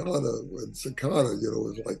grabs Sakata, and Sakata,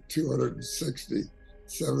 was like 260,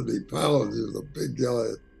 70 pounds. He was a big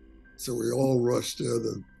guy. So we all rushed in,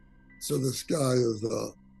 and so this guy is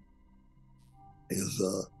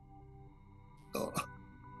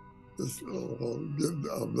this,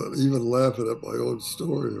 I'm not even laughing at my own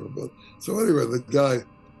story here, but so anyway, the guy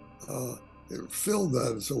uh, filmed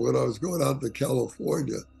that. And so when I was going out to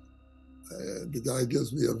California, and the guy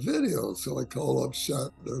gives me a video, so I call up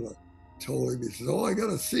Shatner and I told him. He says, "Oh, I got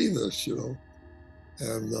to see this."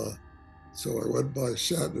 And so I went by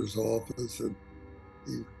Shatner's office and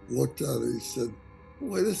he looked at it. He said,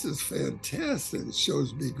 "Boy, this is fantastic." It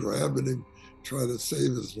shows me grabbing him, trying to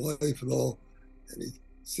save his life and all. And he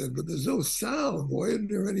said, "But there's no sound. Why isn't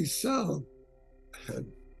there any sound?"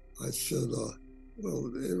 And I said,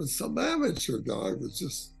 "Well, it was some amateur guy was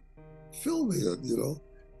just filming it.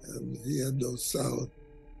 And he had no sound."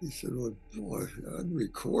 He said, "Well, boy, I'd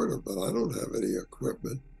record it, but I don't have any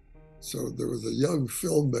equipment." So there was a young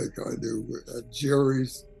filmmaker I knew at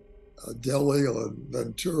Jerry's Deli on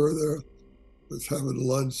Ventura there, was having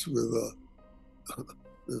lunch with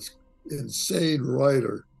this insane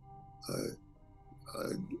writer,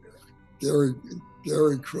 Gary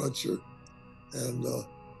Crutcher. And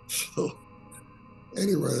so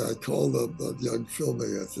anyway, I called up that young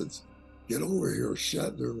filmmaker. I said, "Get over here."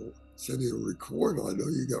 Shatner said he'll record. "I know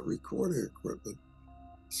you got recording equipment."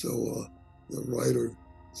 So the writer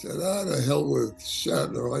said, "To hell with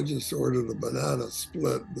Shatner. I just ordered a banana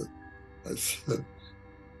split." But I said,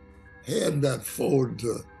 "Hand that phone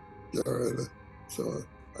to Gary." So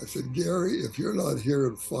I said, "Gary, if you're not here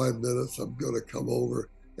in 5 minutes, I'm going to come over.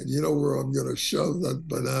 And you know where I'm going to shove that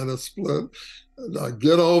banana split? Now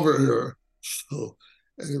get over here." So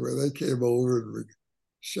anyway, they came over and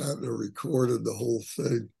Shatner recorded the whole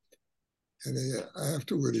thing. And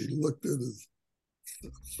afterward, he looked at his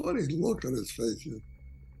funny look on his face. He said,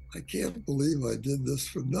 "I can't believe I did this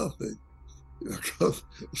for nothing." Because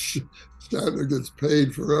Shatner gets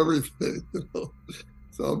paid for everything.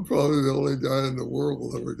 So I'm probably the only guy in the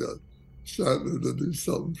world that ever got Shatner to do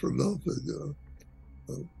something for nothing.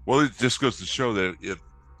 Well, it just goes to show that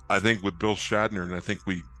I think with Bill Shatner, and I think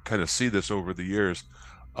we kind of see this over the years,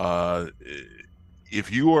 uh,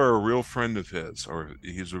 if you are a real friend of his, or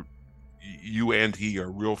you and he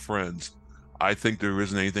are real friends, I think there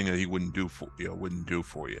isn't anything that he wouldn't do for you.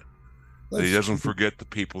 That he That's doesn't true. forget the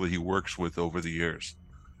people that he works with over the years.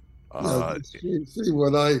 Yeah, Uh, that's true. See,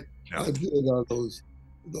 when I yeah, I did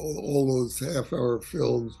all those half-hour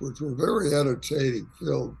films, which were very entertaining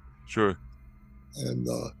films. sure. And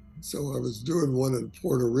so I was doing one in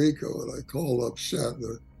Puerto Rico, and I called up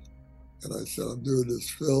Shatner, and I said, "I'm doing this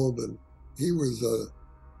film," and he was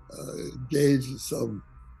engaged to some,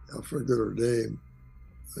 I forget her name.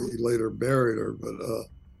 He later married her, but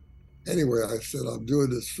anyway, I said, "I'm doing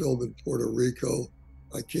this film in Puerto Rico.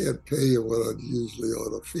 I can't pay you what I'd usually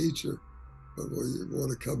on a feature, but you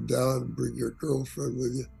want to come down and bring your girlfriend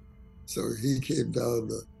with you?" So he came down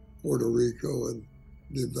to Puerto Rico and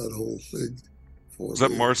did that whole thing for Was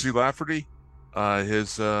that me. Marcy Lafferty?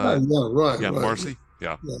 His Yeah, yeah, right, yeah, right. Marcy.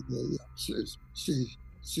 Yeah, Yeah, yeah, yeah.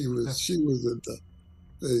 She was in the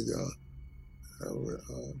thing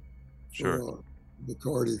sure, for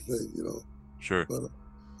McCarty thing. sure. But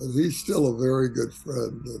he's still a very good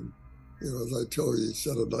friend, and as I told you, he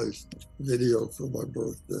sent a nice video for my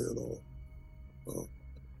birthday and all. So,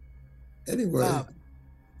 anyway, Uh,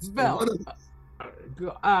 so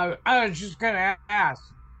Bill, I was just gonna ask,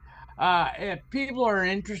 if people are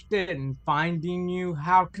interested in finding you,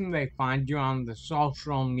 how can they find you on the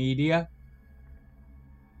social media?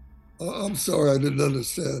 I'm sorry, I didn't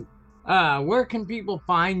understand. Where can people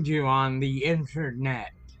find you on the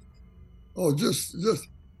internet? Oh, just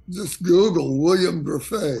Google William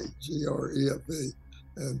Grefe, Grefe,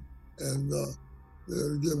 and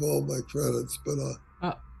they'll give all my credits. But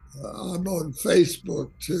Uh, I'm on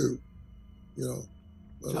Facebook too, you know.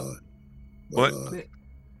 But so, but Well,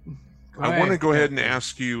 go I want to ahead, go ahead and Bill.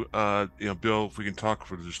 ask you, Bill, if we can talk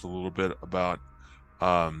for just a little bit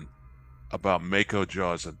um, about Mako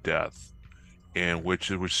Jaws of Death, and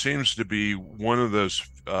which seems to be one of those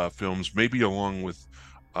films, maybe along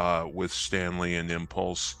with Stanley and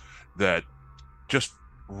Impulse, that just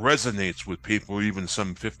resonates with people even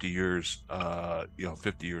some 50 years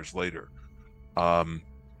 50 years later. Um,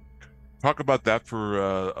 Talk about that for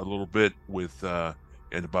a little bit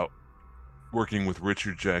and about working with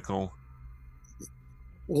Richard Jekyll.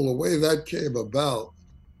 well, the way that came about,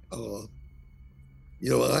 uh,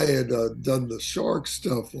 I had done the shark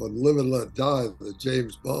stuff on Live and Let Die, the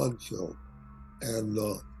James Bond film, and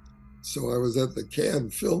so I was at the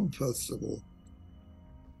Cannes Film Festival,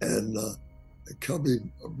 and Cubby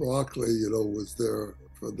Broccoli, was there,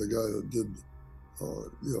 for the guy that did,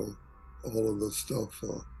 all of the stuff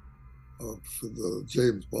for the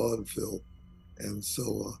James Bond film. And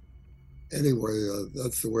so anyway,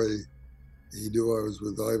 that's the way he knew I was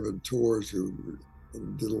with Ivan Tors, who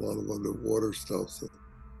did a lot of underwater stuff.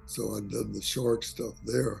 So I did the shark stuff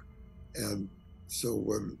there. And so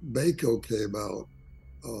when Mako came out,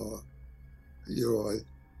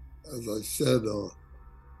 as I said,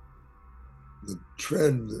 the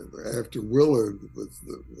trend after Willard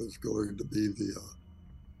was going to be the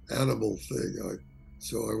animal thing.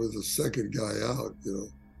 So I was the second guy out,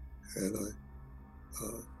 and I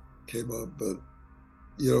came up. But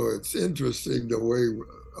it's interesting the way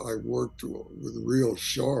I worked with real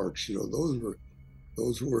sharks.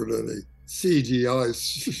 Those weren't any CGI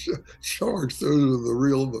sharks. Those were the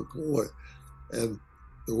real McCoy. And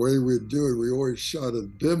the way we'd do it, we always shot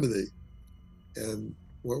in Bimini. And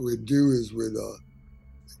what we'd do is we'd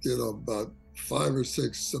get about 5 or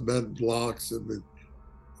 6 cement blocks, and we'd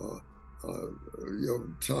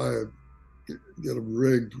tie them, get them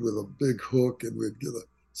rigged with a big hook, and we'd get a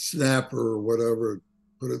snapper or whatever, and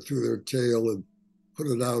put it through their tail and put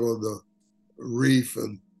it out on the reef.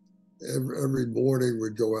 And every morning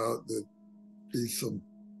we'd go out, and there'd be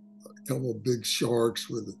a couple of big sharks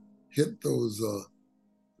would hit those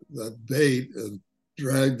that bait and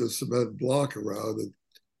drag the cement block around. And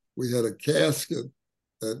we had a casket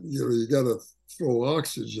that you got to throw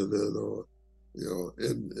oxygen in, or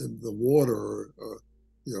in the water, or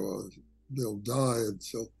they'll die. And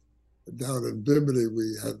so down in Bimini,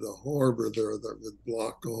 we had the harbor there that would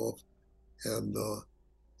block off. And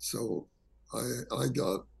so I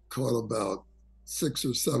got caught about 6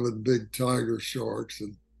 or 7 big tiger sharks,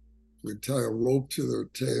 and we'd tie a rope to their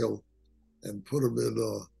tail and put them in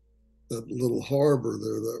that little harbor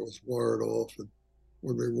there that was wired off. And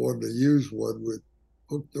when we wanted to use one, we'd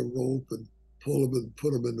hook the rope and pull them and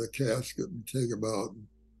put them in the casket and take them out,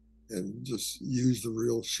 and just use the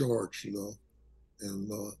real sharks,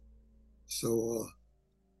 And so,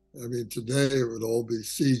 I mean, today it would all be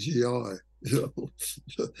CGI,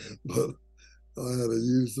 but I had to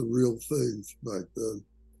use the real things back then.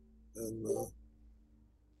 And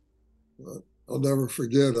I'll never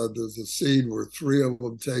forget, there's a scene where 3 of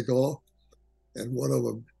them take off, and one of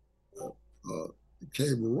them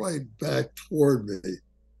came right back toward me,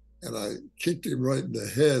 and I kicked him right in the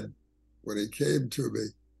head when he came to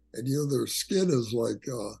me. And their skin is like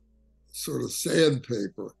sort of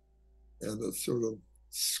sandpaper, and it sort of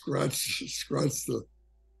scratched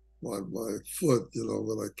my foot,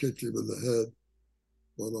 when I kicked him in the head.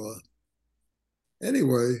 But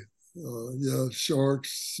anyway, yeah,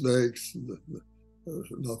 sharks, snakes,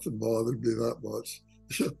 nothing bothered me that much.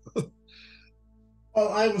 Oh,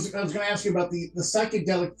 I was going to ask you about the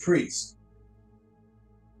psychedelic priest.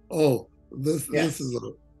 Oh, this is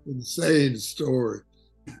an insane story.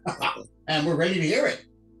 And we're ready to hear it.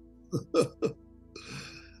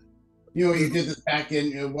 You did this back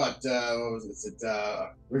in what was it?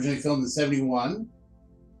 Originally filmed in 71.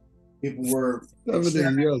 People were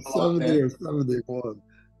 70 or 71,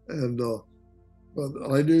 and but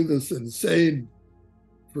I knew this insane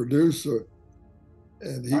producer,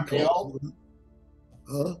 and he called me.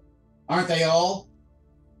 Huh? Aren't they all?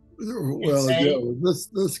 Well, insane? Yeah.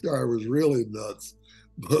 This guy was really nuts.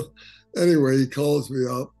 But anyway, he calls me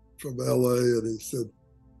up from LA, and he said,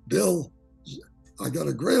 "Bill, I got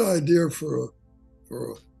a great idea for I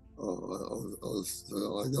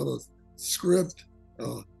got a script,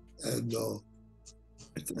 and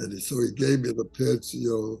so he gave me the pitch.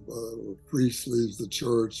 A priest leaves the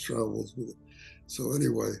church, travels with it. So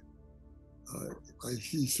anyway,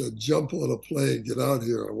 he said, "Jump on a plane, get out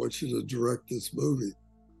here. I want you to direct this movie."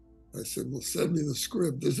 I said, "Well, send me the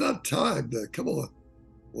script." "There's not time there. Come on."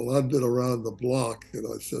 Well, I'd been around the block, and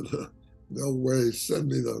I said, "No way. Send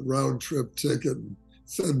me the round trip ticket and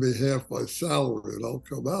send me half my salary, and I'll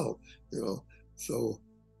come out." So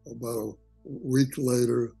about a week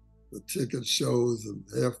later, the ticket shows and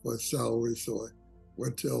half my salary. So I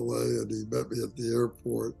went to LA, and he met me at the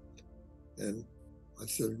airport, and I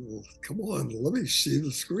said, "Well, come on, let me see the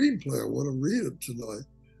screenplay. I want to read it tonight."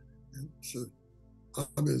 And he said,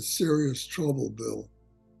 "I'm in serious trouble, Bill."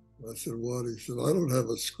 I said, "What?" He said, "I don't have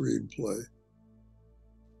a screenplay."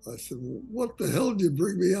 I said, "Well, what the hell did you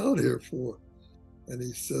bring me out here for?" And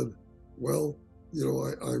he said, "Well,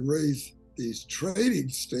 I raised these trading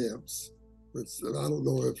stamps, which I don't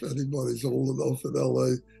know if anybody's old enough in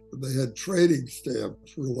LA, but they had trading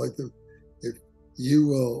stamps where, like, if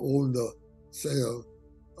you owned say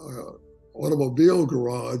automobile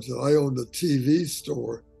garage, and I owned a TV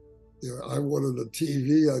store. I wanted a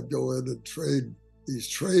TV. I'd go in and trade these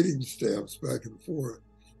trading stamps back and forth.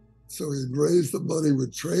 So he'd raise the money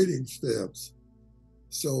with trading stamps.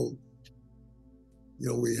 So,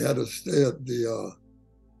 we had to stay at the,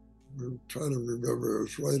 I'm trying to remember, it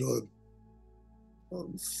was right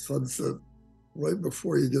on Sunset, right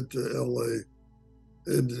before you get to LA,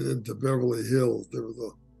 into Beverly Hills. There was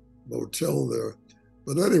a motel there.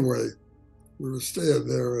 But anyway, we were staying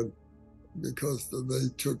there, and because they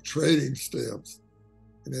took trading stamps.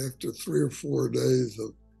 And after 3 or 4 days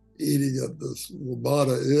of eating at this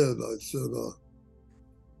Ramada Inn, I said,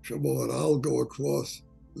 come on, I'll go across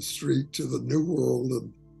the street to the New World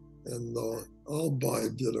and I'll buy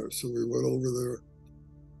dinner. So we went over there,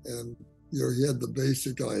 and he had the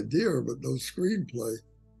basic idea, but no screenplay.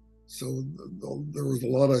 So there was a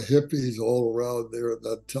lot of hippies all around there at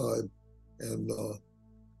that time. And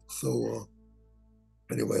so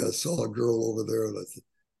anyway, I saw a girl over there, and I said,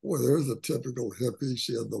 boy, there's a typical hippie.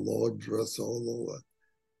 She had the long dress on and all that.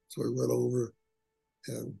 So we went over,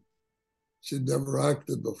 and she'd never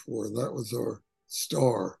acted before, and that was our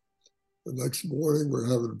star. The next morning, we're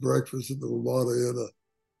having breakfast at the Ramada Inn.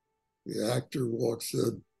 The actor walks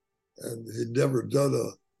in, and he'd never done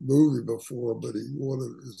a movie before, but he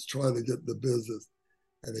was trying to get in the business.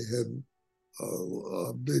 And he had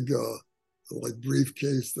a big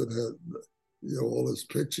briefcase that had all his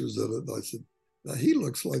pictures in it. And I said, now he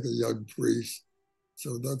looks like a young priest.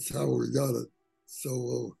 So that's how we got it.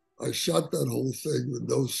 So I shot that whole thing with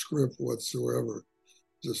no script whatsoever,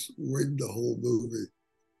 just winged the whole movie.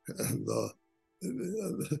 And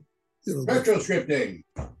retroscripting.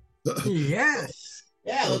 Yes.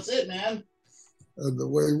 Yeah, that's it, man. And the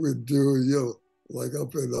way we'd do, like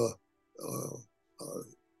up in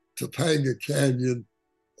Topanga Canyon,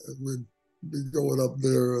 we'd be going up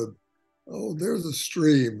there, and there's a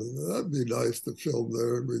stream, and that'd be nice to film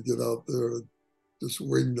there. And we'd get out there and just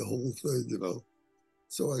wing the whole thing,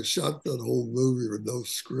 So I shot that whole movie with no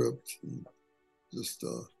script and just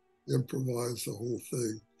improvised the whole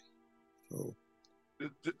thing. So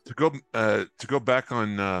to go back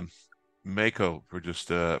on Mako for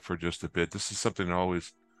just a bit. This is something that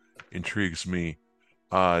always intrigues me.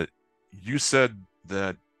 You said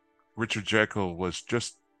that Richard Jekyll was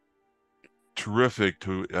just terrific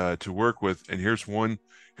to work with, and here's a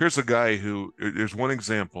guy there's one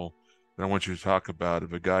example that I want you to talk about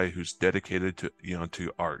of a guy who's dedicated to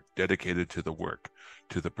to art, dedicated to the work,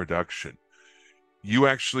 to the production. You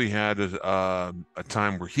actually had a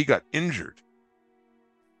time where he got injured.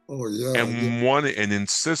 Oh yeah, and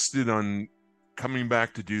insisted on coming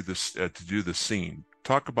back to do this to do the scene.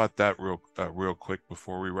 Talk about that real quick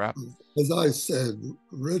before we wrap. As I said,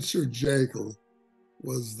 Richard Jekyll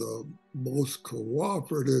was the most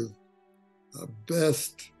cooperative,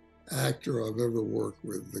 best actor I've ever worked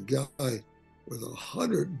with. The guy was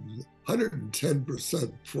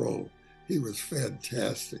 110% pro. He was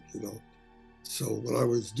fantastic, So when I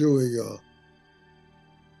was doing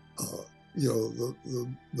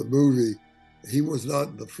the movie, he was not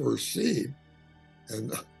in the first scene.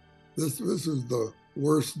 And this was the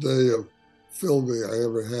worst day of filming I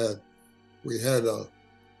ever had. We had I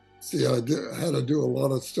had to do a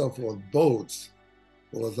lot of stuff on boats.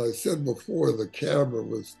 Well, as I said before, the camera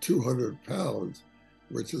was 200 pounds,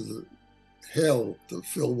 which is hell to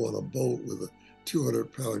film on a boat with a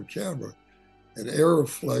 200-pound camera. And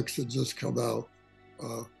Aeroflex had just come out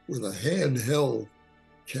with a handheld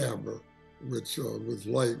camera, which was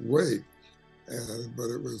lightweight, but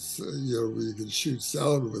it was, you could shoot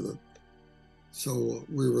sound with it. So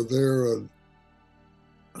we were there, and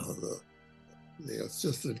the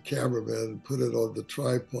assistant cameraman put it on the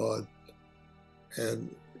tripod,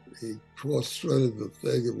 and he cross-threaded the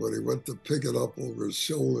thing, and when he went to pick it up over his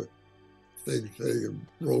shoulder, thing and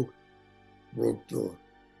broke the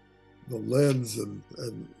lens and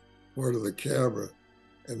part of the camera.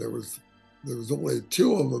 And there was only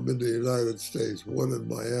 2 of them in the United States, one in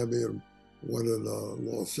Miami and one in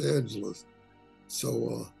Los Angeles.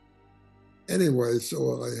 So anyway,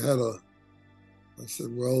 so I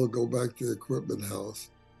said, well, I'll go back to the equipment house,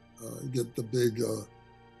 get the big,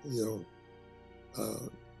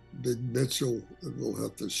 big Mitchell, and we'll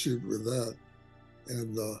have to shoot with that.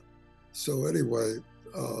 And so anyway,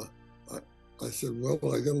 I said, well,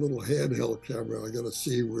 I got a little handheld camera. I got to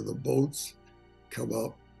see where the boats come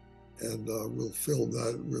up, and we'll film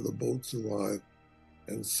that where the boats arrive.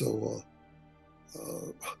 And so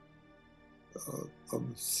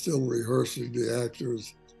I'm still rehearsing the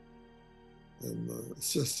actors, and the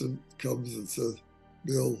assistant comes and says,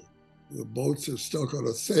 Bill, the boats are stuck on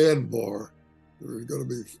a sandbar. there was going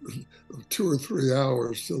to be 2 or 3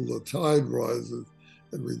 hours till the tide rises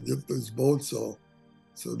and we get these boats off.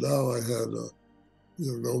 So now I had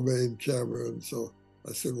no main camera, and so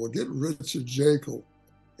I said, well, get Richard Jekyll.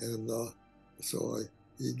 And so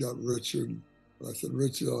he got Richard. And I said,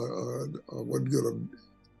 Richard, I wasn't going to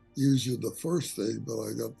use you the first thing, but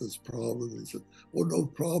I got this problem. He said, oh, no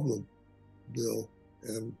problem, Bill.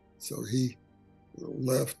 And so he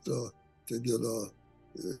left to get a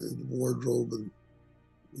wardrobe, and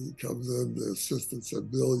he comes in, the assistant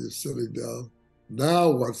said, Bill, you're sitting down. Now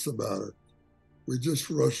what's the matter? We just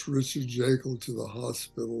rushed Richard Jekyll to the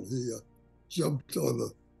hospital. He jumped on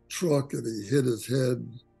the truck and he hit his head.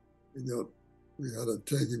 We had to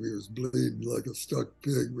take him. He was bleeding like a stuck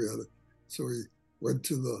pig. So he went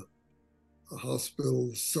to the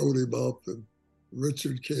hospital, sewed him up, and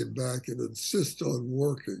Richard came back and insisted on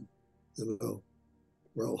working.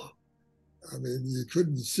 Well, I mean, you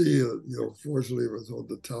couldn't see it. Fortunately, it was on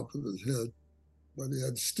the top of his head, but he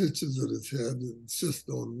had stitches in his head and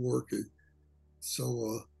insisted on working.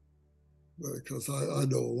 So, because I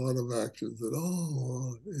know a lot of actors that,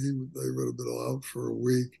 they would have been out for a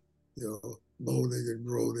week, moaning and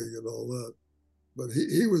groaning and all that. But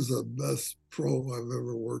he was the best pro I've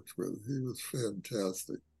ever worked with. He was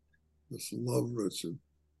fantastic. Just love Richard.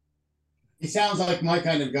 He sounds like my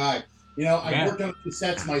kind of guy. I worked on a few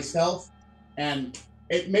sets myself, and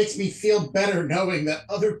it makes me feel better knowing that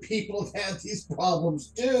other people have had these problems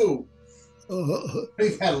too.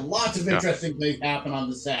 We've had lots of interesting things happen on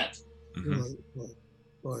the set. Mm-hmm.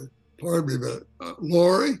 Right. Pardon me, but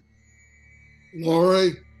Lori,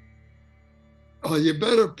 you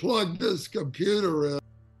better plug this computer in.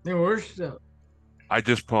 The worst stuff. I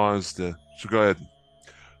just paused. So go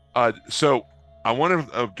ahead. So I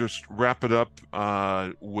want to just wrap it up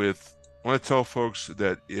with. I want to tell folks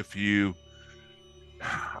that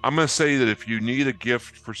I'm going to say that if you need a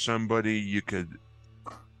gift for somebody, you could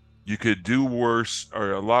do worse,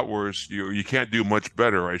 or a lot worse. You can't do much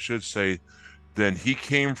better, I should say, than He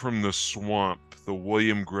Came from the Swamp, the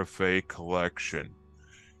William Grefe collection.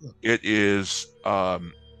 It is a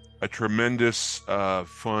tremendous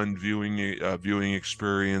fun viewing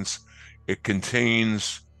experience. It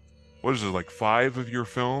contains, what is it, like 5 of your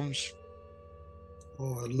films?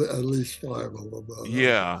 Oh, at least 5 of them.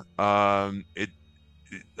 Yeah.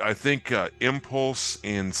 I think Impulse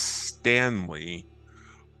and Stanley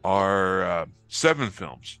are 7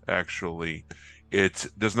 films, actually. It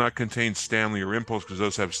does not contain Stanley or Impulse because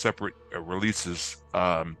those have separate releases.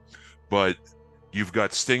 But you've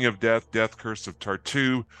got Sting of Death, Death Curse of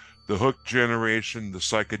Tartu, The Hook Generation, The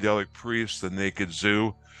Psychedelic Priest, The Naked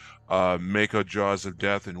Zoo, Mako Jaws of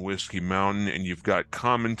Death, and Whiskey Mountain. And you've got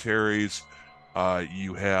commentaries.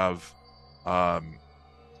 You have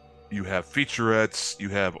featurettes. You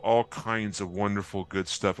have all kinds of wonderful, good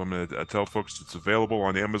stuff. I'm going to tell folks it's available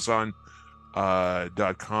on Amazon.com.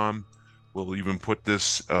 We'll even put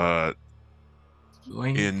this put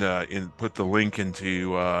the link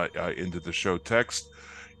into the show text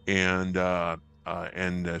and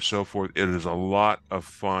so forth. It is a lot of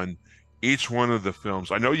fun. Each one of the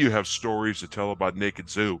films. I know you have stories to tell about Naked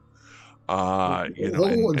Zoo. Hold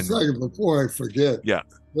on one second before I forget. Yeah.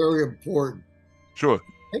 Very important. Sure.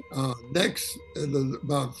 Next, in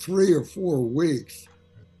about 3 or 4 weeks,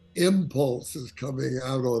 Impulse is coming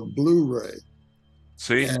out on Blu-ray.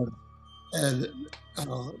 See? And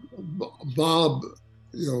Bob,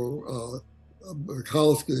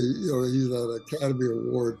 Bukowski, he's an Academy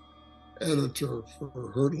Award editor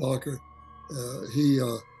for Hurt Locker. He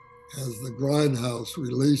has the Grindhouse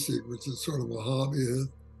releasing, which is sort of a hobby.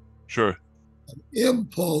 Sure.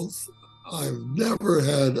 Impulse, I've never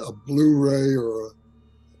had a Blu-ray or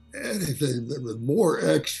anything that with more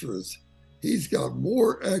extras. He's got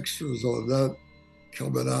more extras on that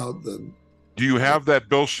coming out than. Do you have that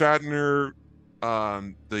Bill Shatner,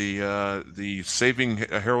 the Saving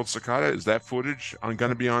Harold Sakata? Is that footage going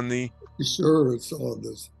to be on the? Sure, it's on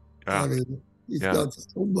this. Yeah. I mean, he's got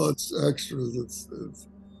so much extras. It's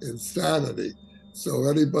insanity. So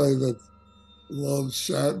anybody that loves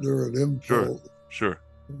Shatner and Impulse, sure,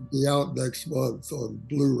 will be out next month on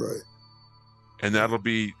Blu-ray. And that'll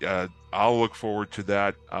be. I'll look forward to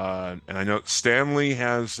that. And I know Stanley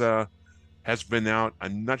has been out.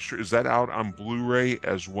 I'm not sure. Is that out on Blu-ray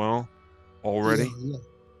as well already?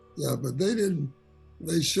 Yeah, but they didn't.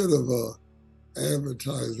 They should have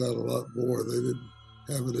advertised that a lot more. They didn't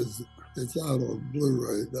have it as it's out on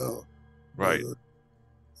Blu-ray now. Right.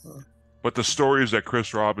 But the stories that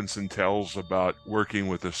Chris Robinson tells about working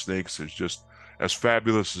with the Snakes is just as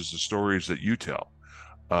fabulous as the stories that you tell.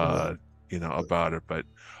 About it. But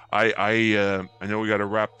I know we got to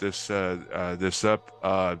wrap this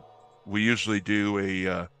up. We usually do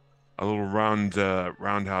a little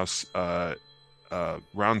roundhouse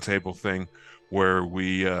round table thing where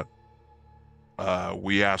we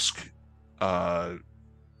ask uh,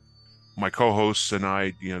 my co-hosts and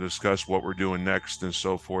I, discuss what we're doing next and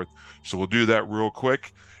so forth. So we'll do that real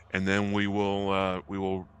quick, and then we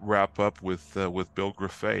will wrap up with Bill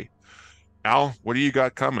Grefe. Al, what do you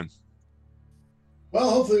got coming? Well,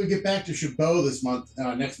 hopefully we get back to Chabot this month,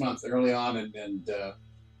 next month, early on, and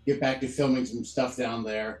get back to filming some stuff down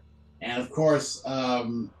there. And of course,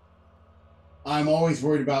 I'm always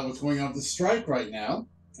worried about what's going on with the strike right now,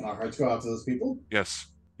 and our hearts go out to those people. Yes,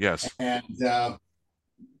 yes. And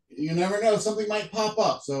you never know, something might pop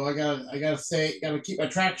up. So gotta keep my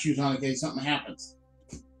track shoes on in case something happens.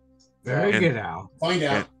 Very And good, Al. Find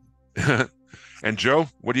out. and Joe,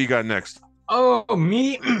 what do you got next? Oh,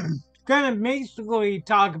 me, gonna basically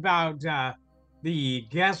talk about the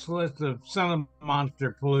guest list of Son of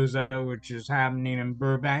Monster Palooza, which is happening in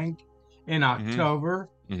Burbank in October.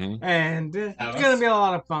 Mm-hmm. And it's gonna be a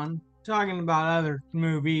lot of fun talking about other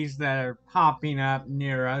movies that are popping up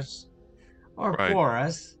near us or Right, for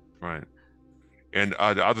us. right. And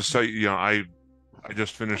I'll just tell you, I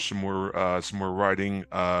just finished some more writing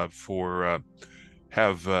for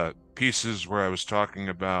have pieces where I was talking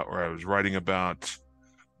about, or I was writing about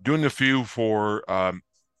doing a few for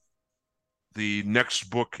the next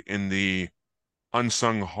book in the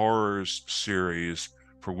Unsung Horrors series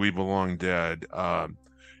for We Belong Dead.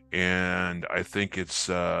 And I think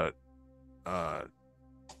uh,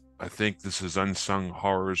 I think this is Unsung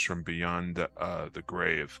Horrors from Beyond the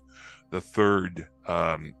Grave, the third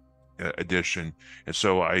edition. And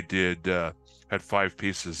so I had 5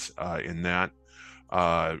 pieces in that.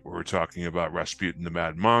 We were talking about Rasputin the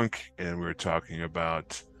Mad Monk, and we were talking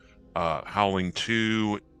about Howling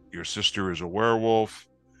 2, Your Sister is a Werewolf.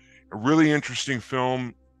 A really interesting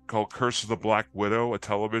film called Curse of the Black Widow, a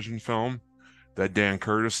television film that Dan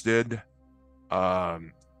Curtis did.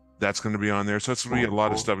 That's going to be on there. So that's going to be a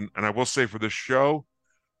lot of stuff. And I will say for this show,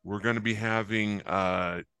 we're going to be having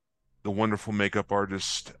the wonderful makeup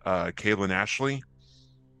artist Kaylin Ashley,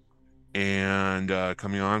 and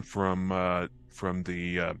coming on from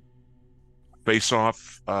the Face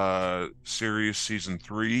Off series season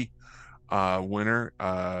 3 winner.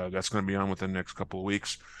 That's going to be on within the next couple of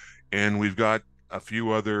weeks, and we've got a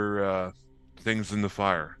few other things in the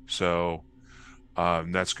fire. So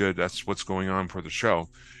that's good. That's what's going on for the show.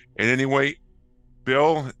 And anyway,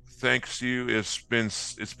 Bill, thanks to you. It's been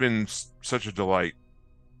such a delight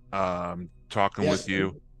talking with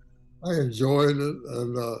you. I enjoyed it,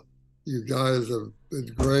 and you guys have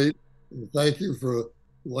been great. And thank you for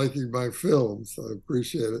liking my films. I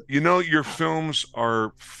appreciate it. Your films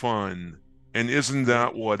are fun, and isn't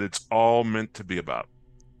that what it's all meant to be about?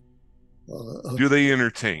 Do they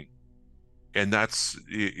entertain? And that's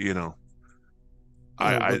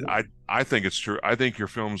I think it's true. I think your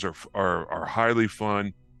films are highly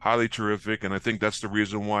fun, highly terrific, and I think that's the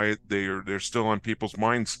reason why they're still on people's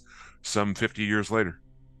minds some 50 years later.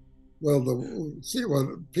 Well, see what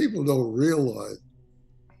people don't realize,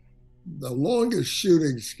 the longest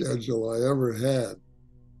shooting schedule I ever had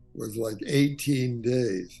was like 18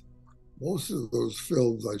 days. Most of those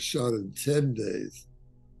films I shot in 10 days.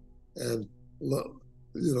 And,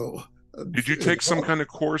 did you take some kind of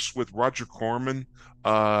course with Roger Corman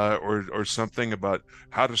or something about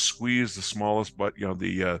how to squeeze the smallest, but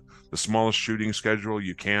the smallest shooting schedule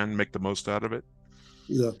you can, make the most out of it?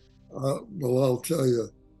 Yeah. Well, I'll tell you,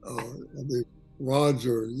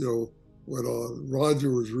 Roger, went on.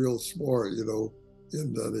 Roger was real smart, in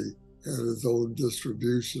that he had his own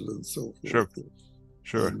distribution and so forth.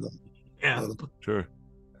 Sure. And,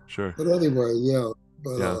 Sure. But anyway,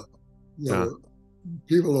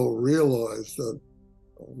 people don't realize that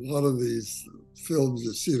a lot of these films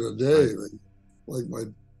you see today, like my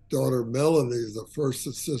daughter Melanie is the first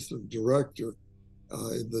assistant director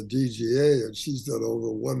in the DGA, and she's done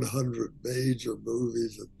over 100 major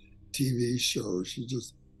movies and TV shows. She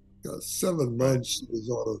just got 7 months. She was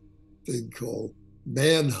on a thing called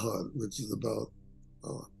Manhunt, which is about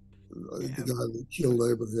the guy that killed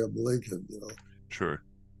Abraham Lincoln, Sure.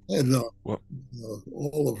 And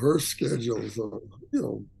all of her schedules are,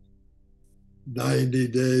 90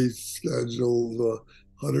 days scheduled,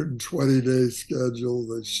 120 days scheduled.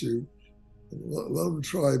 They shoot. Let them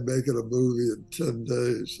try making a movie in 10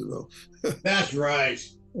 days, That's right.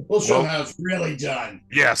 We'll show them how it's really done.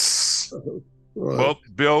 Yes. Right. Well,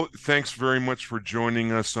 Bill, thanks very much for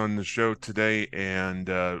joining us on the show today, and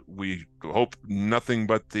we hope nothing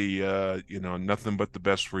but the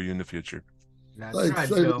best for you in the future. That's Thanks, right,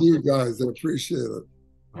 same to Bill. you guys. I appreciate it.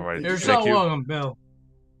 All right. You're Thank so you. welcome, Bill.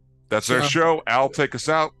 That's our Yeah. show. Al, take us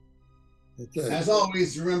out. Okay. As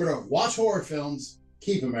always, remember to watch horror films,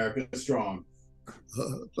 keep America strong.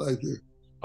 Thank you.